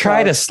didn't even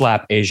try to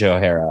slap Asia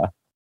O'Hara.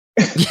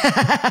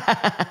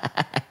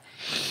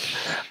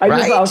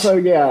 Just also,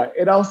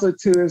 it also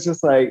too is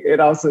just like,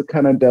 it also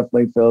kind of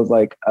definitely feels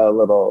like a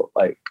little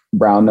like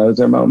brown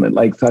noser moment,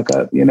 like suck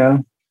up,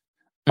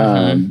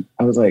 I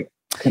was like,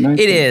 can I?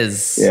 It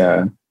is.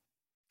 Yeah.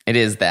 It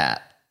is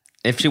that.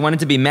 If she wanted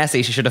to be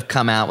messy, she should have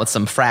come out with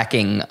some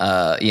fracking,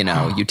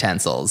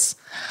 utensils.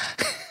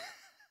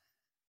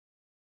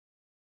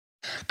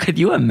 Could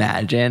you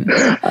imagine?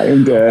 I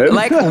am dead.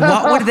 Like,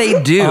 what would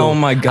they do? Oh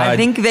my God. I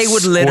think they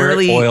would Squirt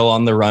literally oil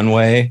on the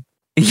runway.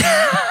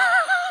 Yeah.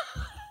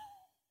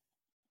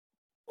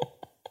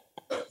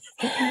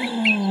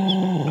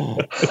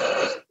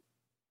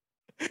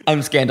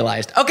 I'm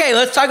scandalized. Okay,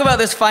 let's talk about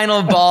this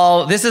final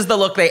ball. This is the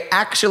look they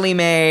actually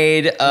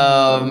made.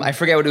 I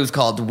forget what it was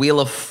called. Wheel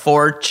of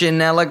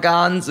Fortune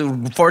Elegance,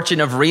 Fortune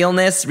of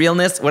Realness,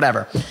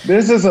 whatever.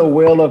 This is a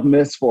wheel of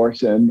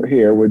misfortune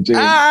here with Jinx.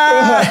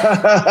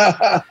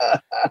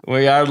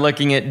 We are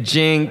looking at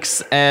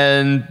Jinx,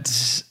 and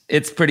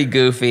it's pretty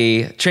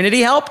goofy.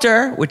 Trinity helped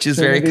her, which is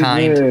very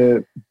kind.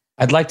 Did.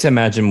 I'd like to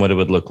imagine what it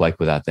would look like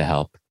without the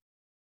help.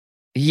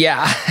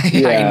 Yeah,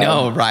 I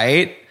know,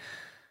 right?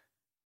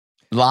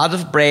 A lot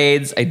of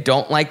braids. I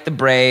don't like the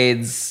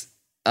braids.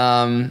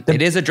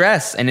 It is a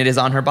dress, and it is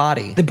on her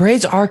body. The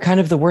braids are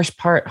kind of the worst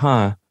part,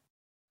 huh?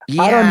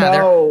 Yeah, I don't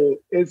know.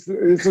 It's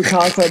a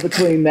toss-up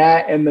between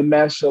that and the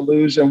mesh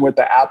illusion with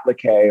the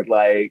applique.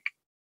 Like,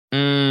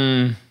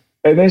 and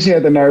then she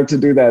had the nerve to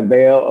do that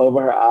veil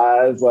over her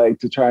eyes, like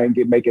to try and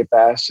make it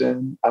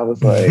fashion. I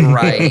was like,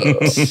 right.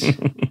 It's a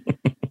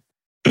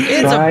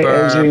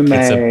burp.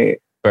 It's a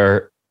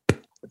burp.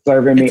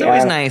 Serving me. It's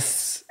always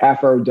nice.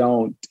 Afro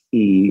don't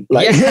eat.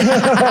 Like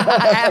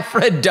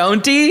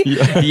Aphrodite?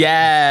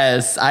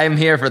 Yes, I'm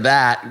here for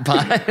that.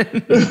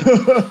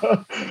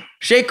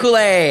 Shea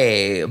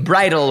Coulee,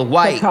 bridal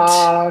white.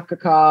 Caca.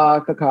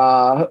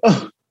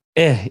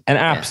 An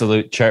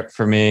absolute chirp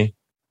for me.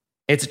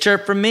 It's a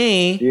chirp from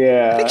me.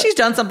 Yeah. I think she's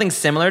done something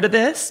similar to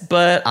this,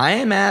 but I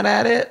ain't mad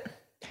at it.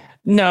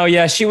 No,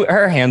 yeah,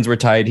 her hands were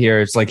tied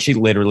here. It's like she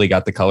literally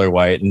got the color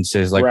white, and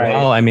she's like, Right.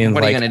 well, I mean,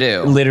 what like, are you gonna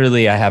do?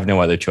 Literally, I have no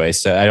other choice.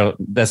 So I don't.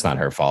 That's not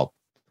her fault.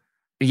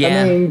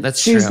 Yeah, I mean,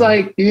 that's she's true.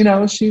 like,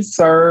 she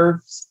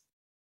serves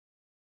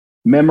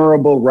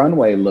memorable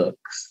runway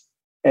looks,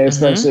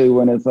 especially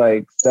when it's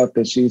like stuff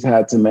that she's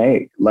had to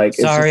make. Like,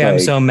 Sorry, it's just I'm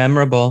like, so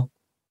memorable.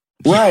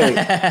 right.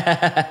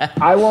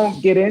 I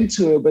won't get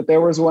into it, but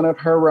there was one of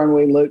her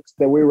runway looks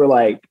that we were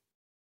like,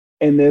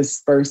 in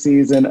this first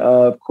season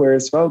of Queer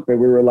as Folk, that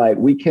we were like,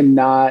 we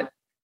cannot,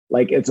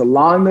 like, it's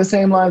along the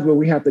same lines, but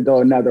we have to go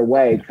another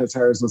way because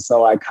hers was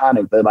so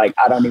iconic that, like,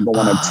 I don't even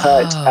want to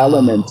touch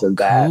elements of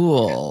that.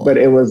 Cool. But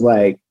it was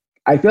like,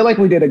 I feel like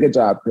we did a good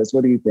job, Chris.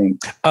 What do you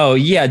think? Oh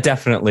yeah,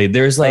 definitely.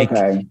 There's like,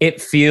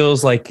 It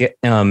feels like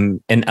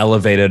an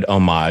elevated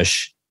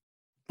homage.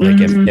 Like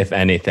if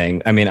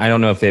anything, I mean, I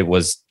don't know if it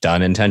was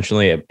done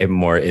intentionally. It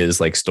more is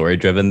like story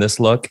driven, this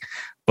look,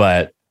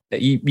 but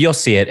you'll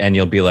see it and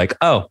you'll be like,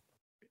 oh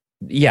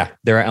yeah,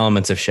 there are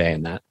elements of Shay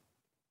in that.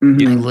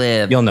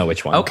 You'll know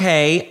which one.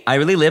 Okay, I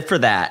really live for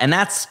that. And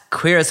that's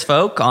Queer as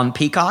Folk on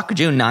Peacock,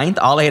 June 9th,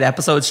 all 8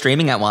 episodes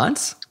streaming at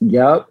once.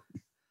 Yep.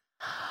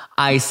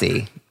 I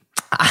see.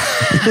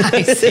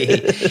 I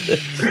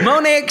see.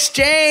 Monet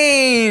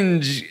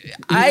Exchange.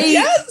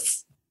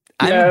 Yes.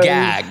 I'm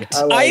gagged.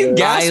 I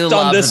gasped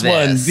on this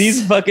one.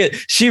 These fucking,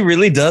 she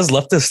really does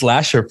love to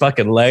slash her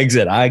fucking legs,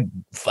 and I'm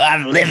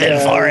living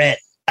for it.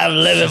 I'm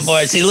living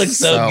for it. She looks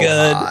so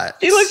good. Hot.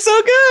 She looks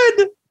so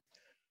good.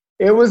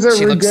 It was a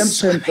She looks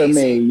redemption so for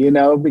me,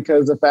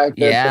 because the fact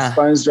that the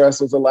sponge dress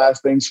was the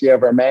last thing she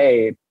ever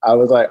made, I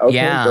was like,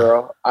 okay,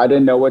 girl, I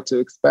didn't know what to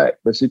expect,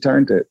 but she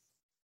turned it.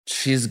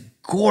 She's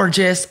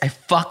gorgeous. I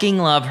fucking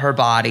love her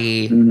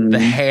body. The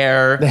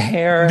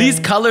hair. These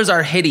colors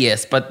are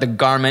hideous, but the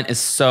garment is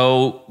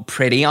so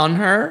pretty on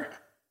her.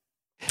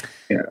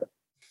 Yeah.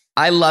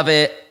 I love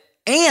it.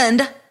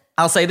 And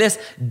I'll say this,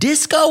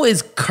 disco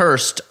is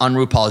cursed on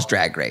RuPaul's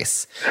Drag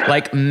Race.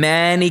 Like,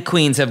 many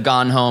queens have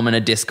gone home in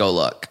a disco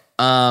look.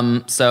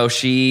 So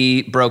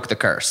she broke the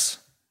curse.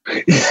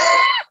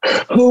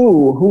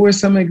 Who are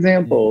some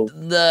examples?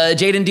 The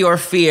Jaden Dior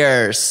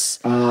Fierce.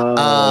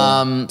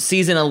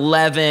 Season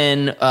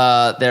 11,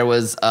 there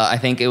was, I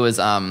think it was,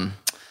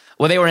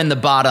 they were in the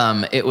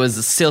bottom. It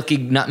was Silky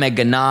Nutmeg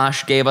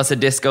Ganache gave us a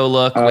disco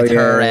look with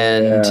her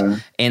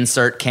and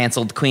insert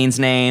canceled queen's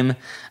name.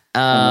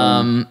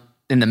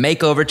 In the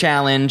makeover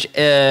challenge,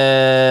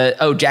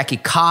 Jackie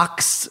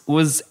Cox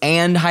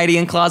and Heidi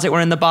in Closet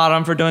were in the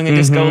bottom for doing a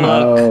disco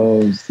look.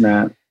 Oh,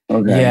 snap.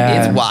 Okay.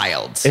 Yeah. It's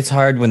wild. It's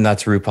hard when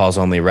that's RuPaul's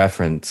only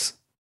reference.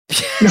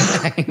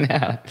 I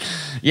know.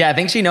 Yeah, I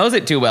think she knows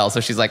it too well.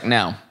 So she's like,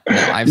 no,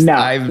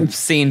 I've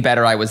seen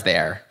better. I was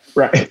there.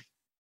 Right.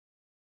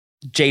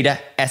 Jada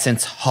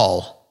Essence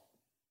Hall.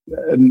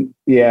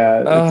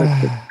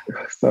 Yeah.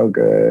 So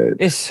good.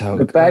 It's so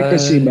good. The fact that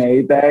she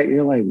made that,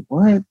 you're like,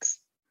 what?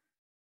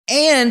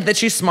 And that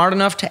she's smart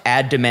enough to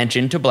add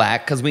dimension to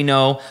black, because we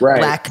know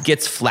black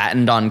gets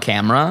flattened on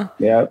camera.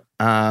 Yep.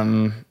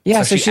 So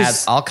she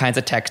adds all kinds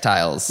of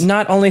textiles.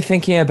 Not only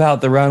thinking about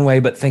the runway,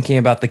 but thinking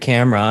about the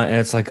camera. And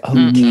it's like,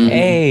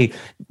 okay,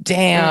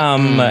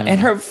 damn. And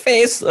her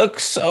face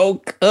looks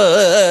so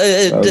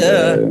good.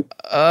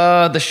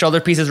 The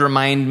shoulder pieces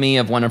remind me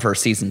of one of her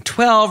season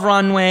 12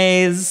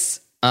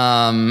 runways.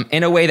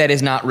 In a way that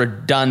is not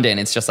redundant.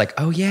 It's just like,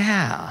 oh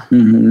yeah.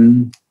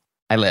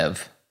 I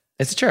live.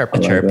 It's a chirp.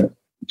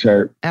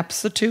 Chirp.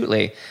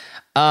 Absolutely.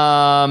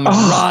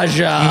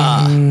 Raja.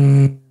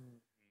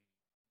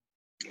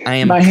 I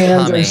am. My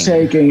hands are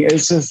shaking.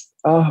 It's just,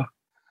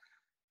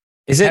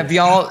 Is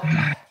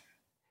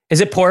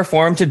it poor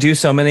form to do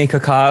so many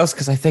cacas?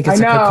 Because I think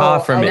it's a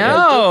caca for me.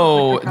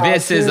 No,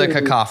 this is a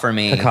caca for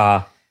me.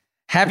 Caca.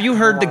 Have you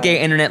heard the gay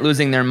internet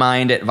losing their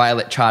mind at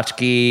Violet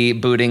Chachki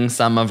booting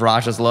some of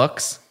Raja's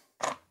looks?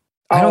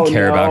 I don't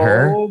care about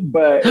her.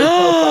 But it's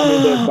so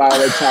funny that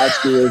Violet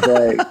Chachki is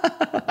like...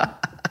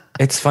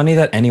 It's funny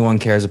that anyone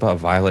cares about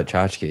Violet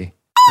Chachki.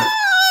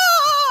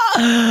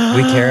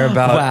 We care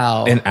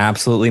about an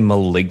absolutely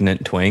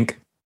malignant twink.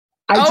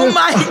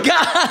 My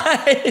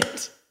God.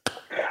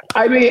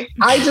 I mean,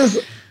 I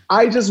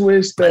just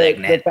wish that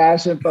the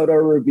fashion photo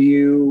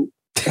review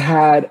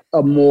had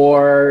a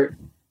more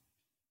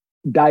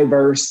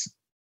diverse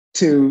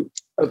of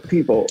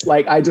people.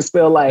 Like, I just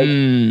feel like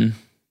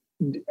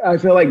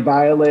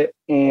Violet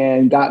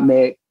and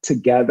Gottmik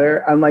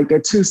together, I'm like, they're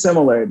too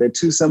similar.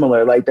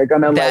 Like, they're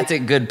gonna. That's a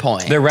good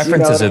point. Their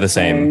references are the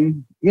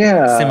same.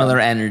 Yeah, similar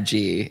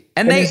energy,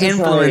 and they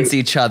influence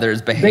each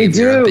other's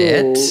behavior a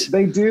bit.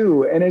 They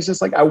do, and it's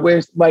just like, I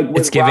wish, like,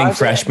 it's giving Raja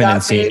freshman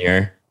and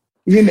senior.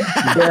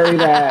 Bury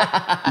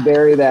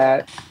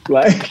that,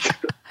 like.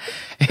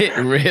 It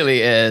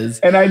really is.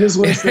 And I just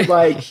wish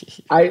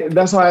that,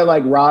 that's why I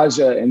like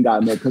Raja and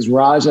Gottmik, because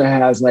Raja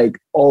has like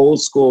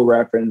old school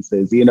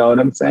references, you know what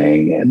I'm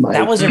saying? And like,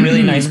 that was a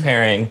really nice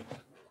pairing.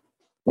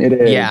 It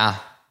is. Yeah.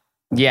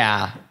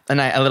 And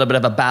a little bit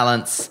of a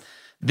balance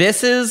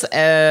This is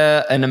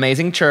an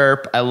amazing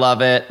chirp. I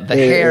love it. The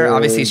hair,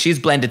 obviously, she's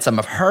blended some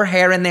of her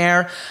hair in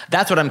there.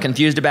 That's what I'm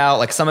confused about.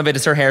 Like, some of it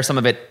is her hair, some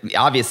of it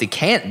obviously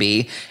can't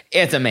be.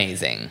 It's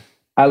amazing.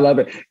 I love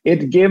it.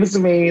 It gives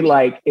me,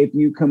 like, if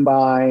you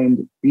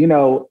combined, you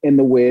know, in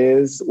The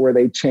Wiz where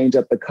they change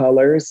up the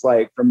colors,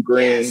 like from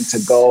green to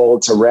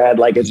gold to red,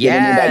 like it's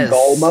giving me that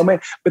gold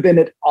moment. But then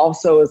it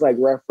also is like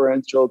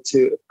referential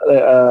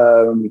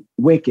to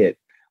Wicked,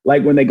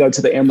 like when they go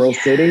to the Emerald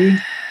City,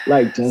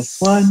 like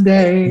just one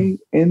day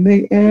in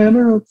the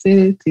Emerald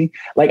City.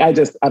 Like I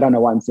don't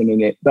know why I'm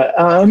singing it, but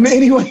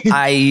anyway.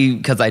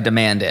 Because I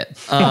demand it.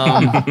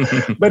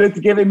 But it's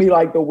giving me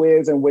like The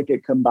Wiz and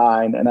Wicked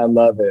combined, and I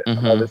love it. I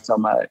love it so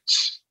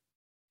much.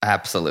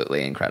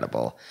 Absolutely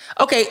incredible.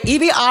 Okay,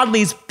 Evie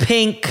Oddly's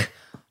pink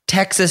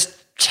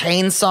Texas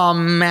Chainsaw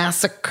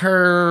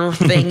Massacre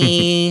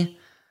thingy.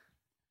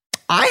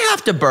 I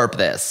have to burp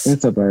this.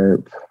 It's a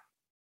burp.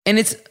 And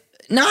it's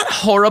not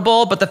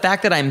horrible, but the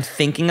fact that I'm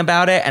thinking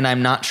about it and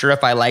I'm not sure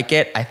if I like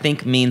it, I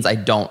think means I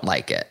don't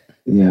like it.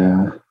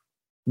 Yeah.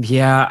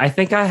 Yeah, I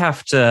think I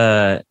have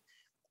to.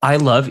 I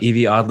love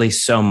Evie Oddly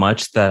so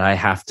much that I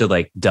have to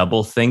like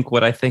double think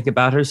what I think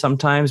about her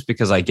sometimes,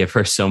 because I give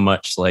her so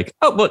much like,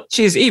 oh, well,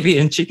 she's Evie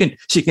and she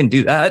can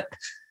do that.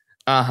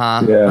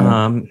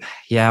 Yeah.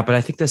 Yeah, but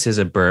I think this is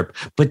a burp.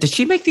 But did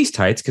she make these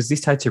tights? Because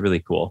these tights are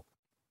really cool.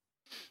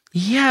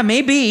 Yeah,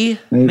 maybe.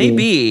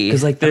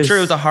 Because like, I'm sure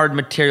it was a hard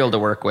material to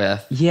work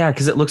with. Yeah,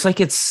 because it looks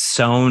like it's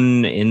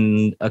sewn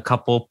in a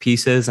couple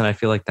pieces, and I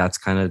feel like that's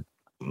kind of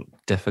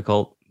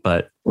difficult.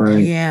 But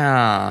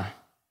yeah,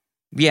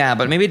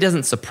 but maybe it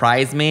doesn't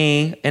surprise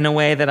me in a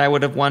way that I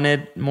would have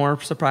wanted more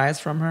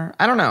surprise from her.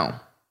 I don't know.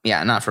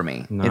 Yeah, not for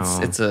me. No.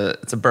 It's a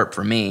burp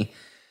for me.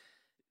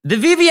 The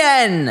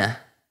Vivienne.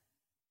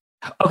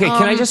 Okay,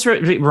 can I just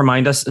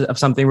remind us of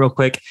something real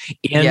quick?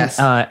 Yes.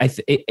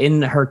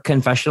 In her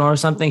confessional or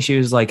something, she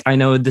was like, I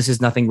know this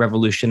is nothing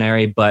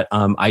revolutionary, but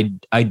I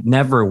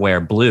never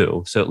wear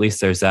blue. So at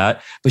least there's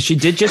that. But she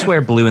did just wear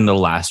blue in the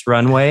last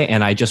runway,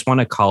 and I just want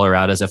to call her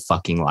out as a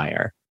fucking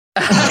liar.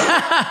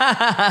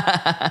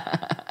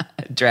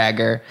 Drag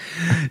her.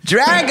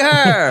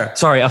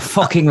 Sorry, a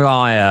fucking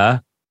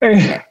liar.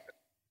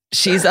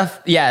 She is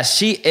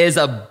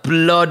a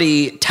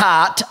bloody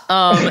tot.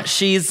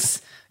 She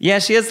is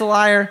a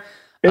liar.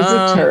 It's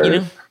a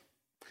turd.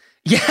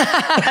 You know,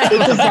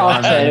 it's a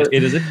soft chirp.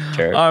 It is a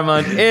chirp.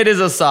 Armand, it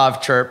is a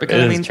soft chirp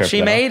because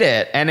she made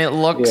it and it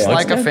looks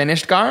like a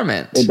finished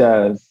garment. It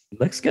does.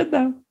 Looks good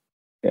though.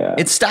 Yeah.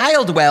 It's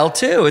styled well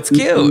too. It's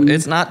cute. Mm-hmm.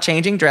 It's not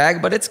changing drag,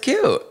 but it's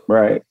cute.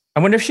 Right. I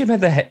wonder if she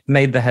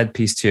made the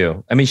headpiece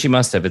too. I mean, she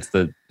must have. It's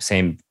the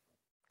same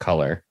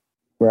color.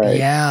 Right.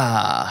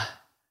 Yeah.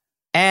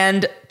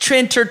 And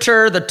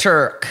Trinterter the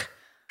Turk.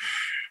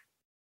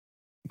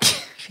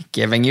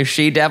 Giving you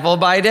she-devil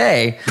by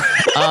day.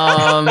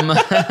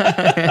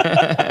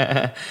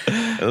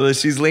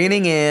 She's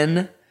leaning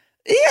in.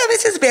 Yeah,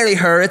 this is very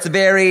her. It's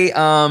very,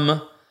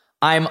 I'm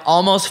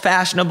almost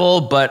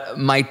fashionable, but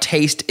my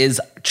taste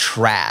is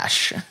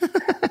trash.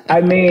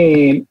 I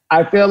mean,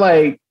 I feel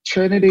like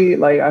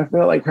Trinity, I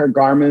feel like her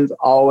garments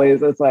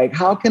always, it's like,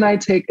 how can I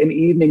take an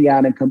evening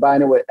gown and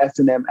combine it with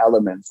S&M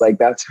elements? Like,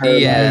 that's her.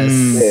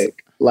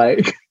 Pick.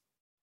 Like...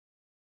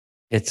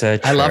 It's a.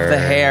 I love the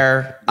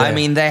hair. Yeah. I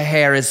mean, the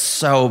hair is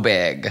so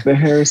big. The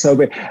hair is so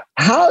big.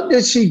 How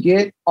did she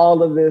get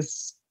all of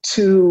this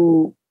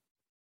to?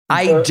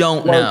 I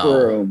don't know.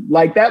 Room?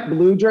 Like that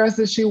blue dress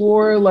that she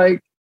wore,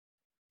 like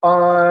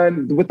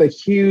on with a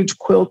huge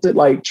quilted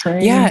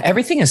train. Yeah,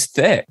 everything is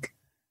thick.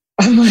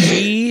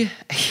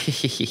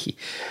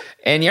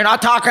 And you're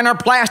not talking her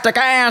plastic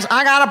ass.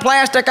 I got a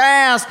plastic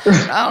ass.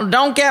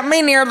 Don't get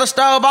me near the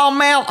stove. I'll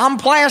melt. I'm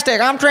plastic.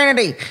 I'm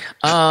Trinity.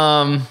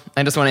 I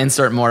just want to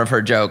insert more of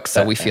her jokes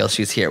so we feel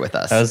she's here with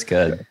us. That was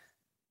good.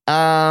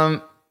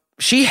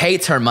 She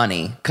hates her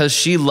money because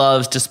she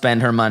loves to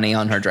spend her money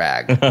on her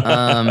drag.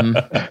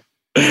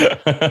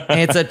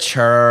 It's a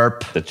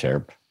chirp. The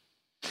chirp.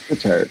 The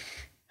chirp.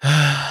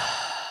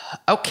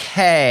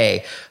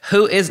 Okay,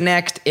 who is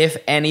next, if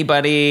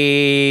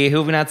anybody? Who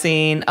have we not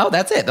seen? Oh,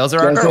 that's it. Those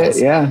are our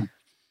girls. Yeah.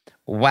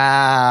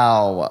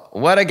 Wow.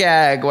 What a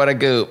gag. What a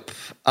goop.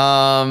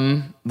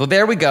 Well,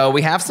 there we go.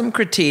 We have some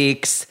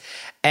critiques.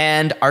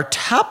 And our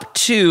top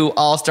 2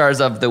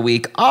 All-Stars of the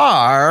week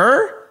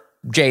are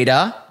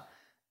Jada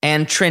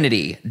and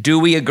Trinity. Do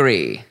we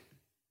agree?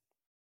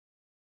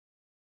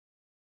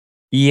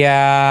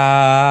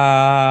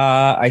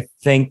 Yeah, I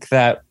think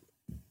that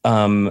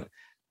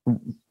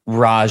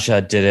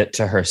Raja did it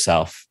to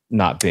herself,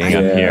 not being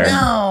up here.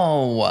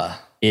 No,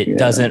 it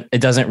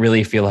doesn't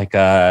really feel like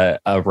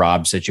a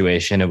Rob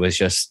situation. It was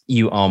just,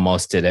 you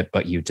almost did it,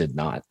 but you did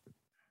not.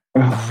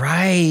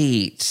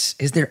 Right.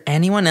 Is there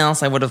anyone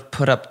else I would have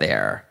put up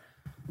there?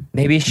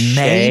 Maybe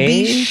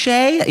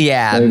Shay.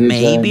 Yeah,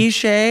 maybe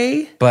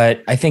Shay.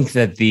 But I think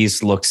that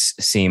these looks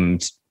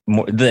seemed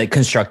more, the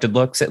constructed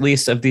looks, at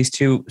least of these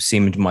two,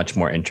 seemed much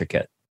more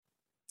intricate.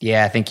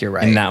 Yeah, I think you're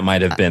right. And that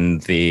might have been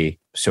the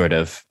sort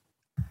of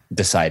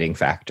deciding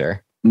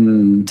factor.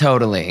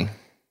 Totally.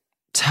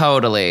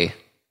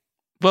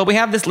 Well, we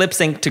have this lip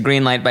sync to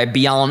Greenlight by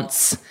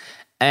Beyonce.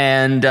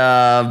 And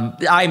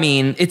I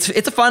mean, it's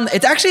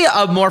actually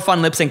a more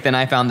fun lip sync than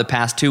I found the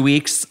past 2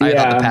 weeks. I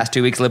thought the past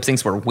 2 weeks lip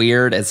syncs were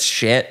weird as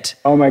shit.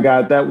 Oh my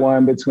God, that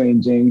one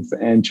between Jinx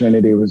and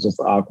Trinity was just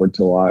awkward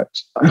to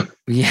watch.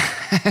 Yeah,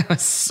 it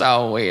was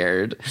so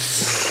weird.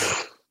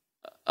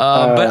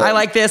 But I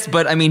like this,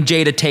 but I mean,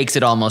 Jada takes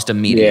it almost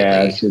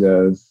immediately. Yeah, she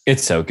does.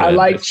 It's so good. I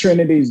like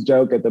Trinity's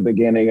joke at the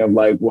beginning of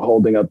like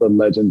holding up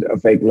a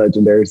fake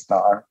legendary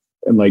star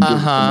and like,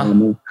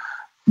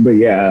 but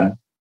yeah.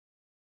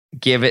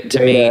 Give it to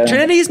me.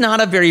 Trinity's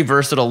not a very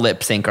versatile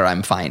lip syncer,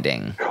 I'm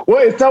finding.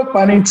 Well, it's so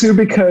funny too,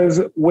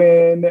 because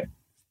when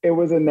it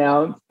was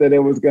announced that it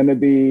was going to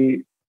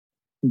be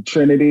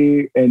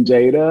Trinity and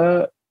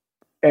Jada,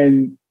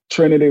 and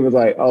Trinity was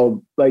like,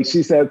 oh, like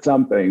she said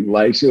something,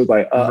 like she was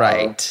like,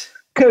 right.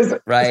 Because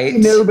she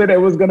knew that it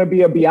was going to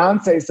be a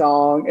Beyonce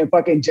song and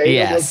fucking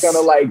Jada was going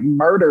to like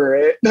murder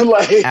it.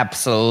 Like,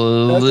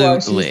 absolutely.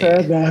 That's why she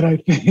said that, I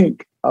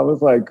think. I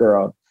was like,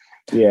 girl.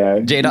 Yeah.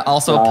 Jada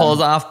also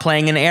pulls off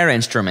playing an air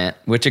instrument,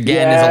 which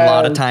again is a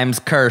lot of times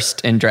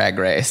cursed in Drag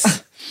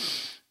Race.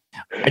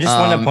 I just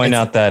want to point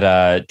out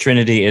that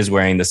Trinity is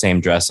wearing the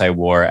same dress I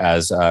wore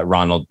as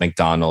Ronald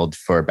McDonald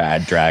for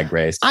Bad Drag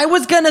Race. I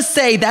was going to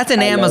say that's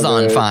an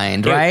Amazon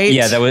find, right?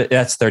 Yeah,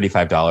 that's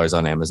 $35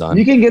 on Amazon.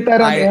 You can get that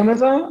on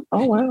Amazon?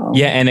 Oh, wow.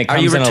 Yeah, and it comes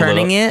Are you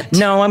returning it?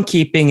 No, I'm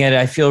keeping it.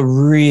 I feel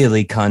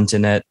really cunt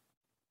in it.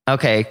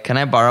 Okay, can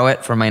I borrow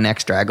it for my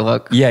next drag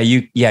look? Yeah,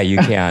 you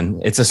can.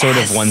 It's a sort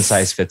of one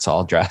size fits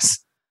all dress.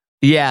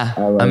 Yeah,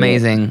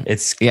 amazing.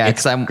 It's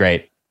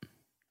great.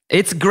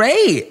 It's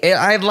great.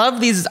 I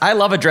love these. I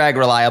love a drag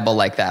reliable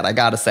like that. I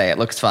gotta say, it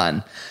looks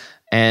fun,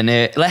 and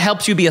it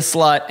helps you be a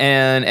slut,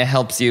 and it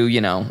helps you,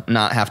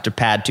 not have to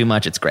pad too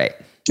much. It's great.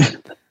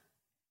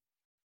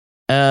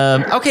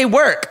 Okay,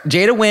 work.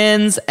 Jada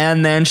wins,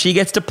 and then she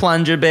gets to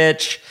plunge a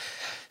bitch.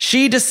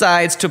 She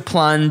decides to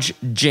plunge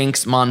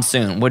Jinx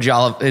Monsoon.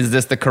 Is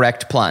this the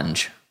correct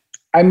plunge?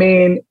 I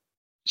mean,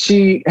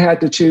 she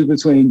had to choose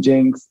between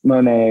Jinx,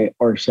 Monet,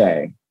 or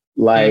Shay.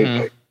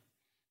 Like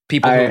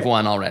people who've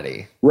won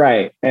already.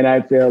 Right. And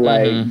I feel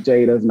like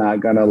Jada's not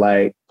gonna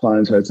like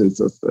plunge her two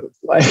sisters.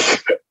 Like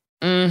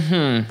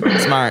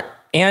smart.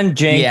 And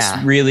Jinx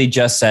really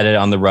just said it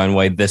on the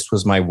runway. This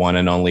was my one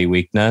and only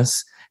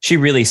weakness. She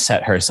really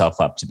set herself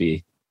up to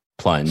be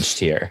plunged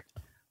here.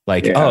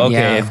 Like,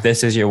 if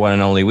this is your one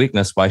and only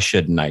weakness, why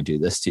shouldn't I do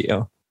this to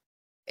you?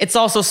 It's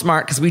also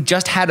smart because we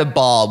just had a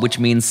ball, which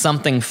means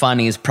something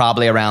funny is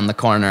probably around the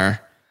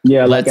corner.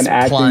 Yeah, let's like an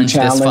acting plunge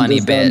this funny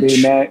is gonna be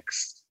bitch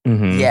next.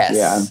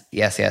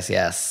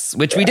 Yes.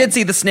 Which we did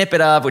see the snippet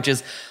of, which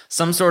is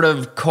some sort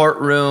of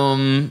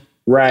courtroom.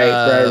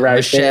 Right.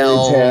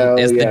 Michelle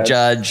is the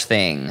judge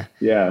thing.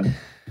 Yeah.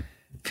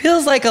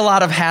 Feels like a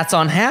lot of hats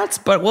on hats,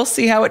 but we'll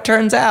see how it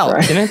turns out.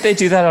 Right. Didn't they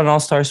do that on All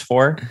Stars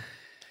 4?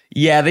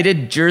 Yeah, they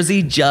did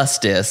Jersey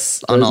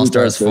Justice on All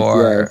Stars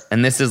 4,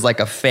 and this is like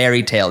a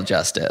fairy tale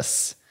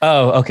justice.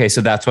 Oh, okay, so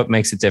that's what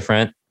makes it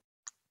different?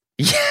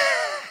 Yeah,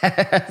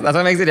 that's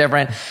what makes it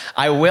different.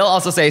 I will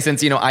also say,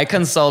 since, I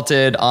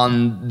consulted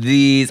on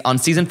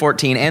season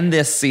 14 and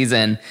this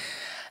season,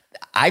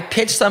 I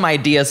pitched some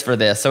ideas for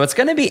this, so it's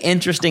going to be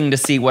interesting to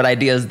see what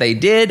ideas they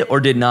did or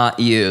did not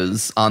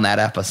use on that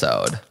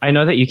episode. I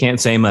know that you can't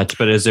say much,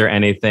 but is there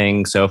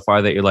anything so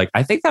far that you're like,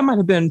 I think that might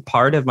have been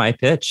part of my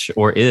pitch,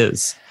 or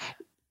is,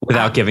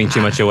 without giving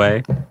too much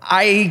away?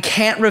 I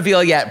can't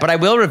reveal yet, but I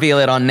will reveal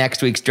it on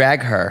next week's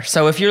Drag Her.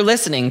 So if you're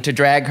listening to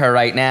Drag Her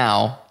right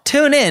now,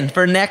 tune in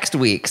for next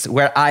week's,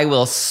 where I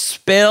will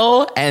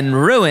spill and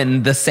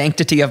ruin the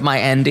sanctity of my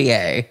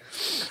NDA.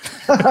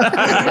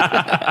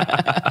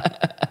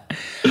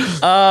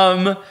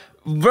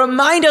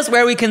 Remind us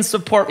where we can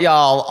support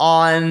y'all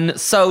on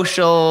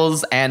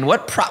socials, and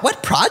what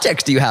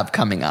projects do you have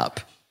coming up?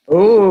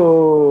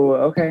 Oh,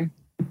 okay.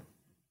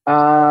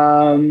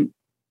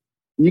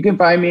 You can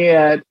find me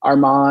at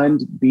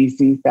Armand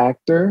BC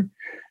Factor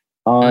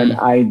on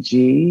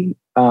IG.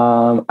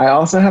 I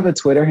also have a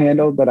Twitter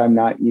handle, but I'm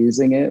not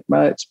using it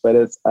much, but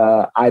it's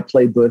I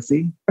Play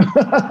Bussy.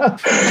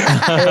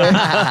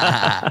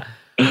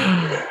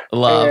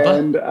 Love.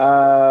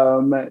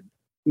 And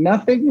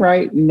nothing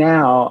right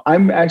now.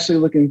 I'm actually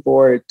looking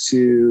forward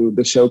to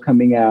the show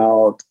coming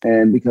out,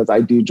 and because I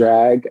do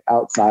drag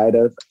outside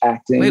of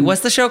acting. Wait,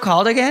 what's the show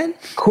called again?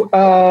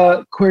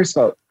 Queer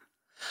Spoke.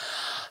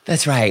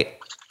 That's right.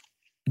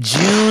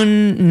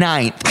 June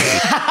 9th.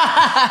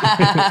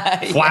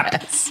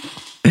 Yes.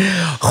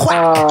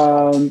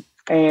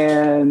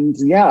 And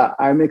yeah,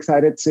 I'm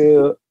excited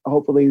to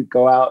hopefully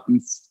go out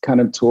and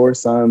kind of tour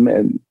some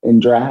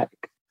and drag.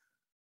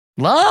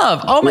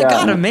 Love. Oh my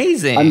God,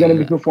 amazing. I'm going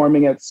to be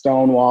performing at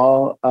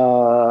Stonewall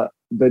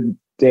the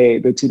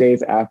 2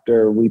 days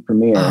after we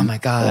premiere. Oh my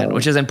God,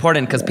 which is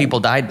important because people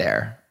died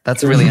there.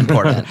 That's really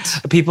important.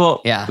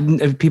 People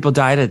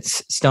died at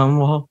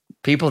Stonewall.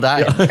 People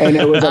died. And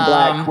it was a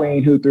black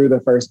queen who threw the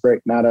first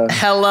brick, not a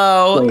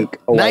hello.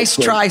 Nice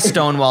queen. try,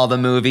 Stonewall the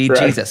movie. Right.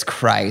 Jesus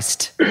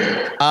Christ.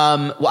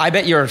 Well, I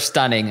bet you're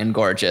stunning and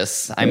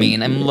gorgeous. I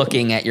mean, I'm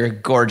looking at your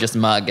gorgeous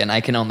mug, and I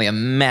can only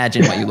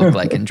imagine what you look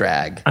like in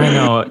drag. I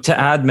know. To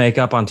add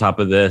makeup on top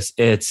of this,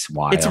 it's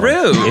wild. It's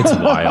rude. It's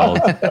wild.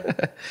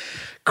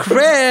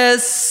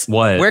 Chris,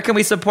 what? Where can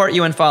we support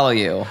you and follow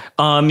you?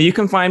 You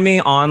can find me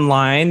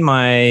online.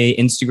 My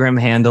Instagram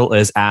handle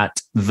is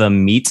at the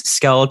meat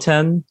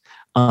skeleton.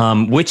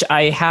 Which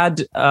I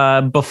had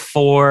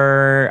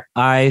before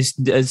I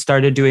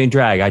started doing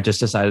drag. I just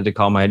decided to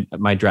call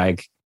my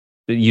drag,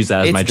 use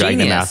that as my drag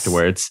name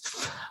afterwards.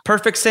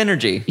 Perfect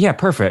synergy. Yeah,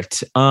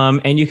 perfect.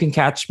 And you can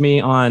catch me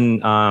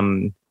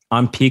on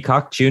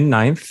Peacock June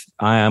 9th.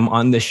 I am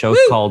on the show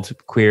called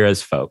Queer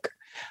as Folk,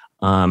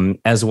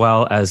 as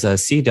well as a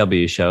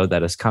CW show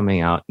that is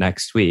coming out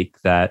next week.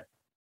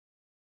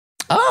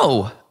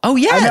 Oh,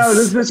 yes. I know,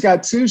 this bitch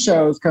got 2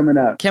 shows coming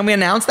up. Can we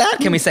announce that?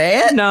 Can we say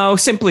it? No,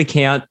 simply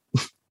can't.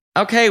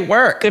 Okay,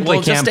 work. Simply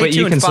we'll just can't, stay but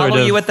you tuned. can Follow sort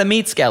of, you with the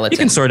meat skeleton. You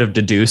can sort of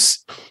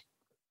deduce.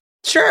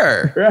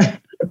 Sure.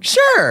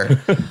 Sure.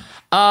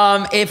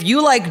 If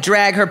you like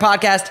Drag Her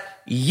Podcast,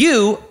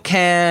 you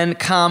can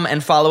come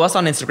and follow us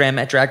on Instagram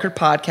at Drag Her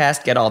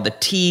Podcast. Get all the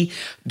tea.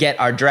 Get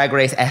our Drag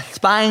Race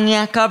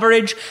España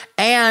coverage.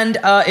 And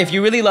if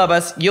you really love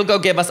us, you'll go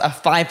give us a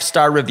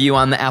 5-star review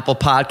on the Apple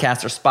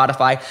Podcast or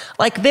Spotify,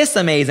 like this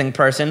amazing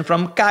person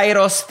from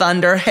Kairos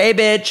Thunder. Hey,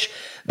 bitch.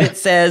 That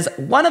says,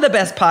 one of the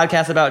best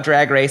podcasts about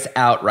Drag Race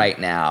out right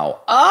now.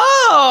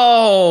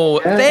 Oh,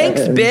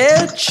 thanks,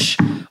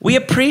 bitch. We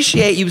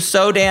appreciate you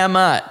so damn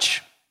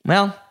much.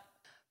 Well,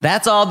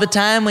 that's all the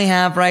time we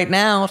have right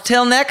now.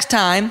 Till next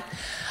time,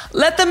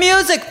 let the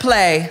music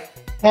play.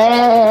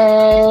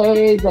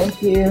 Hey,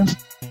 thank you.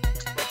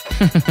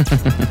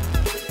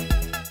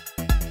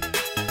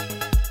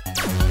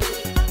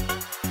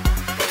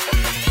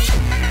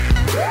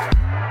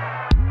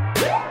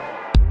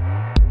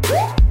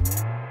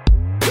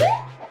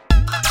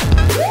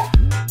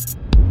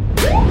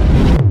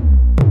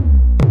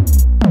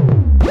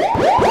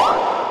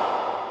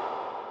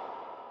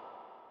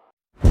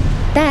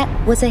 That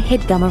was a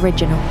HeadGum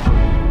original.